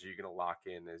these games are you going to lock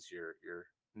in as your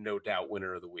no doubt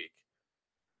winner of the week?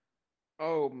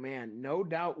 Oh man, no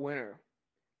doubt winner.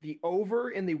 The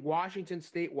over in the Washington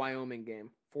State Wyoming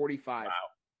game, 45. Wow.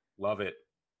 Love it.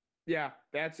 Yeah,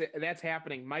 that's it. That's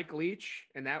happening. Mike Leach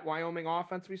and that Wyoming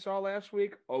offense we saw last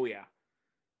week. Oh yeah.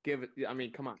 Give it. I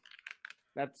mean, come on.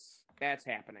 That's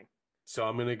happening. So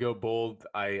I'm going to go bold.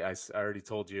 I already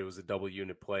told you it was a double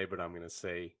unit play, but I'm going to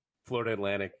say Florida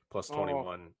Atlantic plus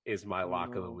 21 is my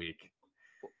lock of the week.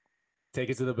 Take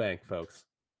it to the bank, folks.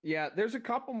 Yeah, there's a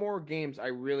couple more games I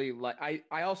really like.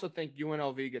 I also think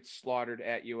UNLV gets slaughtered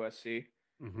at USC.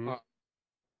 Mm-hmm.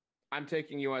 I'm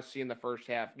taking USC in the first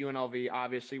half. UNLV,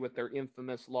 obviously, with their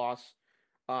infamous loss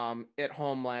at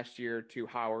home last year to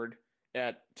Howard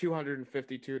at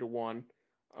 252-1.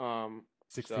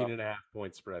 16 and a half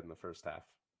point spread in the first half.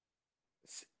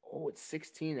 Oh, it's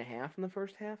 16 and a half in the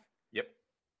first half? Yep.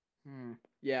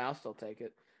 Yeah, I'll still take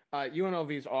it.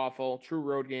 UNLV is awful. True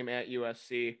road game at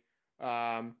USC.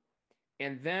 And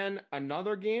then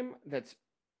another game that's a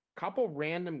couple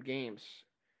random games.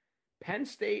 Penn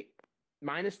State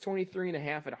minus 23 and a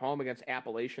half at home against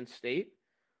Appalachian State.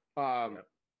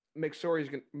 McSorley's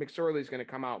going to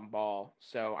come out and ball.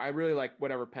 So I really like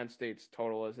whatever Penn State's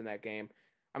total is in that game.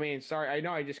 I mean, sorry, I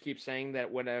know I just keep saying that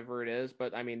whatever it is,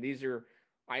 but I mean, these are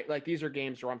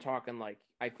games where I'm talking like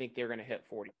I think they're going to hit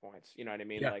 40 points. You know what I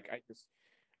mean? Yeah. Like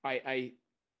I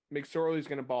McSorley's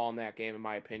going to ball in that game, in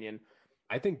my opinion.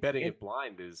 I think betting it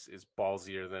blind is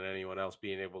ballsier than anyone else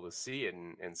being able to see it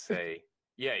and say,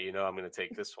 yeah, I'm going to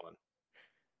take this one.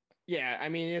 Yeah, I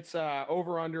mean, it's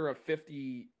over under of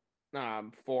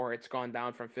 54. It's gone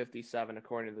down from 57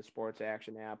 according to the Sports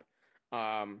Action app.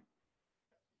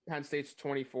 Penn State's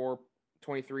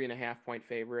 23 and a half point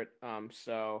favorite.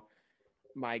 So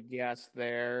my guess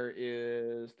there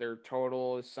is their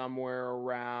total is somewhere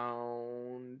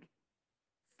around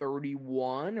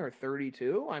 31 or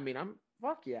 32. I mean,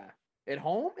 fuck yeah. At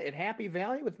home at Happy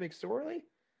Valley with McSorley?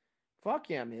 Fuck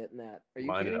yeah, I'm hitting that. Are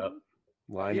you kidding me?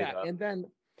 Line it up. And then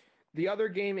the other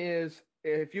game is,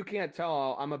 if you can't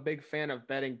tell, I'm a big fan of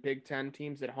betting Big Ten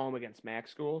teams at home against MAC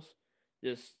schools.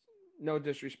 Just no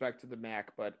disrespect to the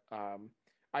MAC, but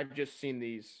I've just seen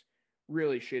these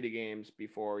really shitty games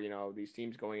before. These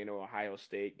teams going into Ohio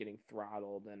State getting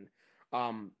throttled, and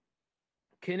um,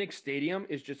 Kinnick Stadium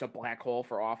is just a black hole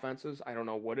for offenses. I don't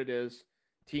know what it is.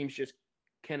 Teams just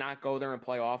cannot go there and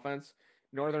play offense.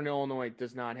 Northern Illinois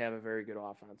does not have a very good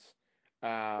offense.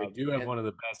 They do have And one of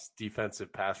the best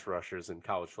defensive pass rushers in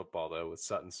college football, though, with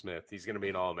Sutton Smith. He's going to be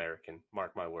an All-American.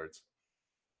 Mark my words.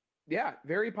 yeah,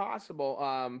 very possible.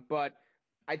 But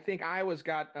I think Iowa's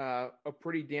got a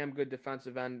pretty damn good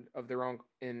defensive end of their own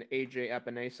in AJ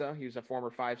Epinesa. He was a former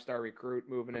five-star recruit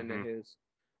moving into Mm-hmm. his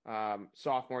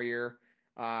sophomore year.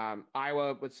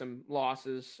 Iowa with some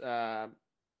losses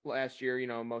last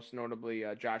year, most notably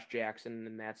Josh Jackson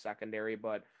in that secondary.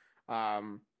 But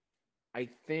um, I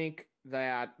think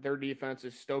that their defense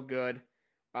is still good.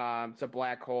 It's a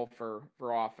black hole for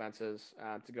offenses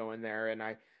to go in there, and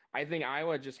I think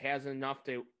Iowa just has enough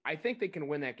to. I think they can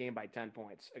win that game by 10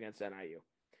 points against NIU.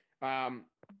 Um,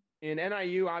 and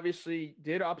NIU obviously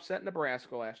did upset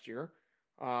Nebraska last year.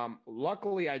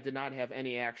 Luckily, I did not have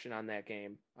any action on that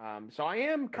game, so I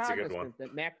am That's a good one. cognizant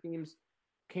that MAC teams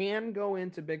can go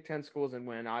into Big Ten schools and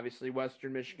win. Obviously,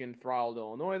 Western Michigan throttled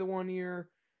Illinois the one year.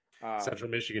 Central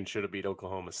Michigan should have beat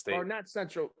Oklahoma Or State. not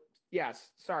Central.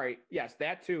 Yes, sorry. Yes,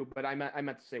 that too. But I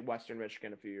meant to say Western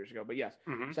Michigan a few years ago. But yes,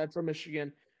 Mm-hmm. Central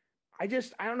Michigan. I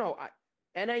don't know.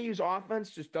 NIU's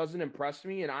offense just doesn't impress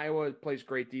me, and Iowa plays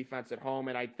great defense at home,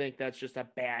 and I think that's just a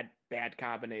bad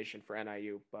combination for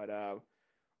NIU. But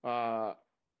uh,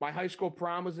 my high school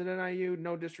prom was at NIU.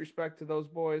 No disrespect to those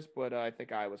boys, but I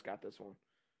think Iowa's got this one.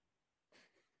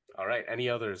 All right. Any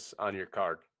others on your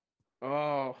card?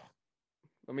 Oh,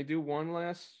 let me do one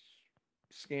last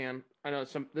scan. I know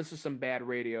this is some bad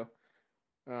radio.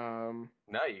 Um,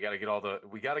 No, you got to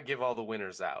we got to give all the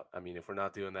winners out. I mean, if we're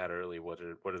not doing that early, what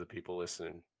are the people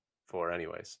listening for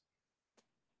anyways?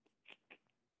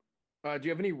 do you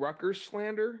have any Rutgers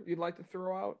slander you'd like to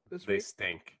throw out this They week?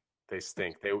 stink. They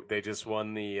stink. They just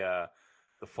won the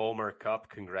Fulmer Cup.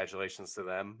 Congratulations to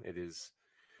them. It is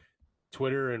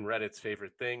Twitter and Reddit's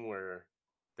favorite thing where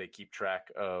they keep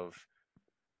track of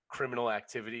criminal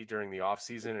activity during the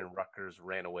offseason, and Rutgers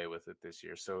ran away with it this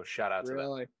year. So shout out to them.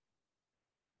 Really?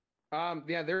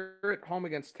 Yeah, they're at home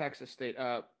against Texas State.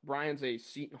 Brian's a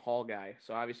Seton Hall guy,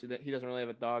 so obviously that he doesn't really have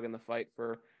a dog in the fight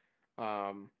for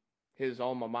um his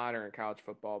alma mater in college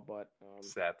football. But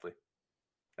Sadly.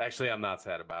 Actually, I'm not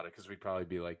sad about it because we'd probably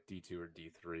be like D2 or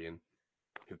D3, and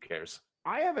who cares?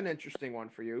 I have an interesting one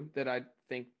for you that I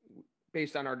think,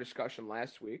 based on our discussion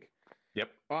last week. Yep.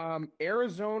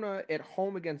 Arizona at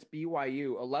home against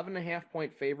BYU, 11.5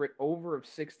 point favorite, over of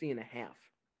 60.5.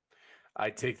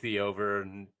 I'd take the over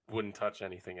and wouldn't touch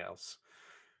anything else.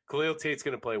 Khalil Tate's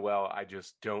going to play well. I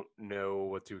just don't know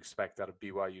what to expect out of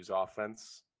BYU's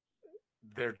offense.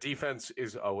 Their defense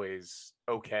is always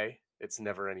okay. It's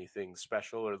never anything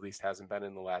special, or at least hasn't been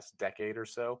in the last decade or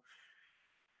so.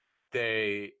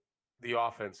 The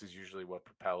offense is usually what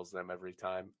propels them every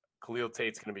time. Khalil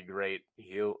Tate's going to be great.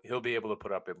 He'll be able to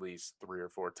put up at least 3 or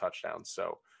 4 touchdowns.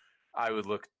 So I would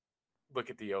look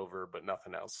at the over, but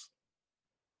nothing else.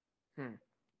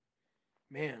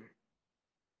 Man,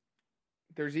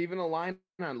 there's even a line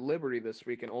on Liberty this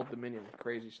week in Old Dominion.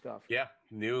 Crazy stuff. Yeah,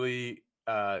 newly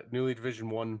Division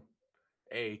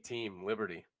 1A team,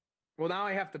 Liberty. Well, now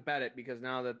I have to bet it because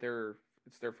now that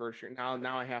it's their first year.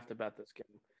 Now I have to bet this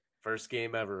game. First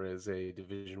game ever as a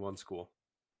Division 1 school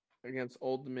Against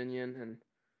Old Dominion. And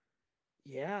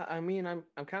yeah, I mean, I'm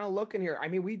kind of looking here. I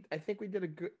mean, I think we did a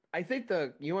good. I think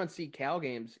the UNC Cal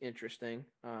game's interesting,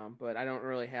 but I don't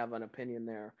really have an opinion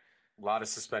there. A lot of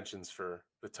suspensions for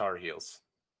the Tar Heels.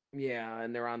 Yeah,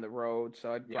 and they're on the road,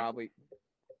 so I'd Yep. probably.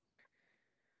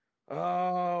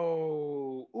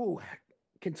 Ooh,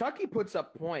 Kentucky puts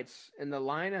up points, and the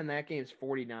line on that game is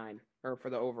 49, or for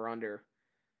the over/under.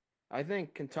 I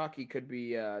think Kentucky could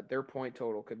be their point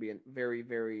total could be a very,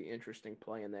 very interesting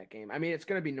play in that game. I mean, it's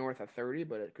going to be north of 30,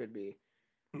 but it could be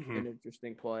an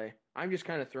interesting play. I'm just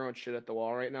kind of throwing shit at the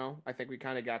wall right now. I think we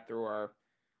kind of got through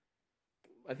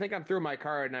I think I'm through my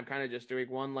card, and I'm kind of just doing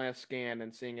one last scan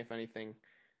and seeing if anything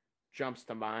jumps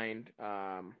to mind.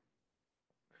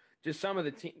 Just some of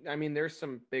the team. I mean, there's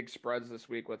some big spreads this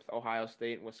week with Ohio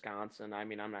State and Wisconsin. I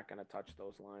mean, I'm not going to touch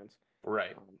those lines.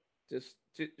 Right. Just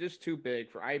too big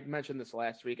for. I mentioned this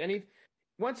last week.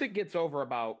 Once it gets over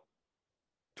about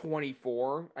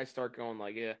 24, I start going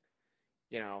like, yeah,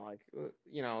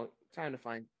 time to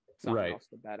find something else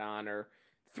to bet on, or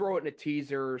throw it in a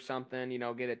teaser or something.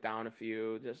 Get it down a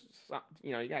few. Just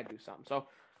you got to do something. So,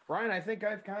 Brian, I think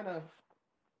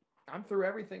I'm through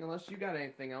everything unless you got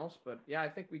anything else. But yeah, I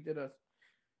think we did a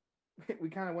we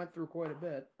kind of went through quite a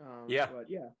bit. Yeah. But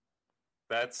yeah.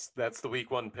 That's the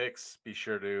week 1 picks. Be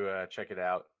sure to check it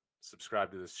out.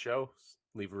 Subscribe to this show.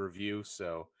 Leave a review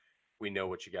so we know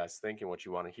what you guys think and what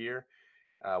you want to hear.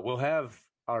 We'll have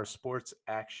our sports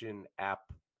action app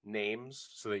names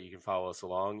so that you can follow us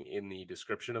along in the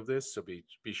description of this. So be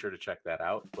sure to check that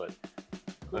out. But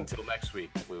until next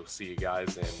week, we'll see you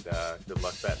guys, and good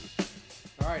luck betting.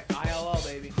 All right, ILL,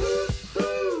 baby.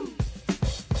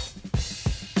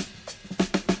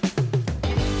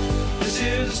 This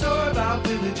is a story about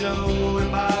Billy Joe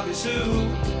and Bobby Sue.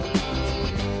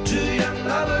 2 young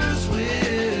lovers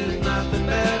with nothing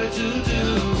better to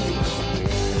do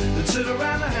than sit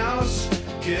around the house,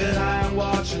 get high and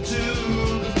watch a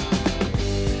tube.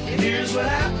 And here's what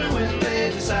happened when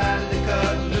they decided to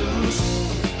cut loose.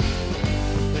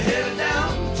 They headed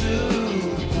down to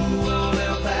old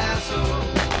El Paso.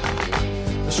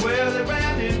 I swear they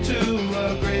ran into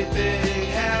a great big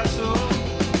hassle.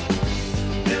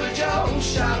 Billy Joe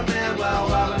shot a man while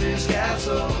robbing his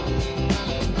castle.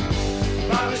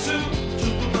 Bobby Sue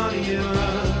took the money and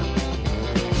run.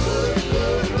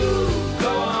 Go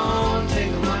on,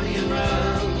 take the money and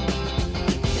run.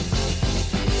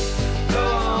 Go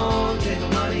on, take the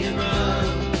money and run.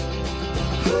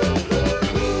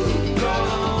 Go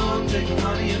on, take the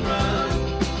money and run.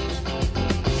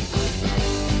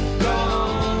 Go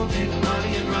on, take the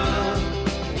money and run.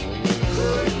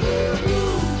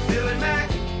 Billy Mack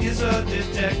is a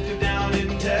detective down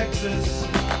in Texas.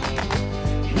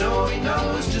 He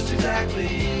knows just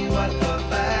exactly what the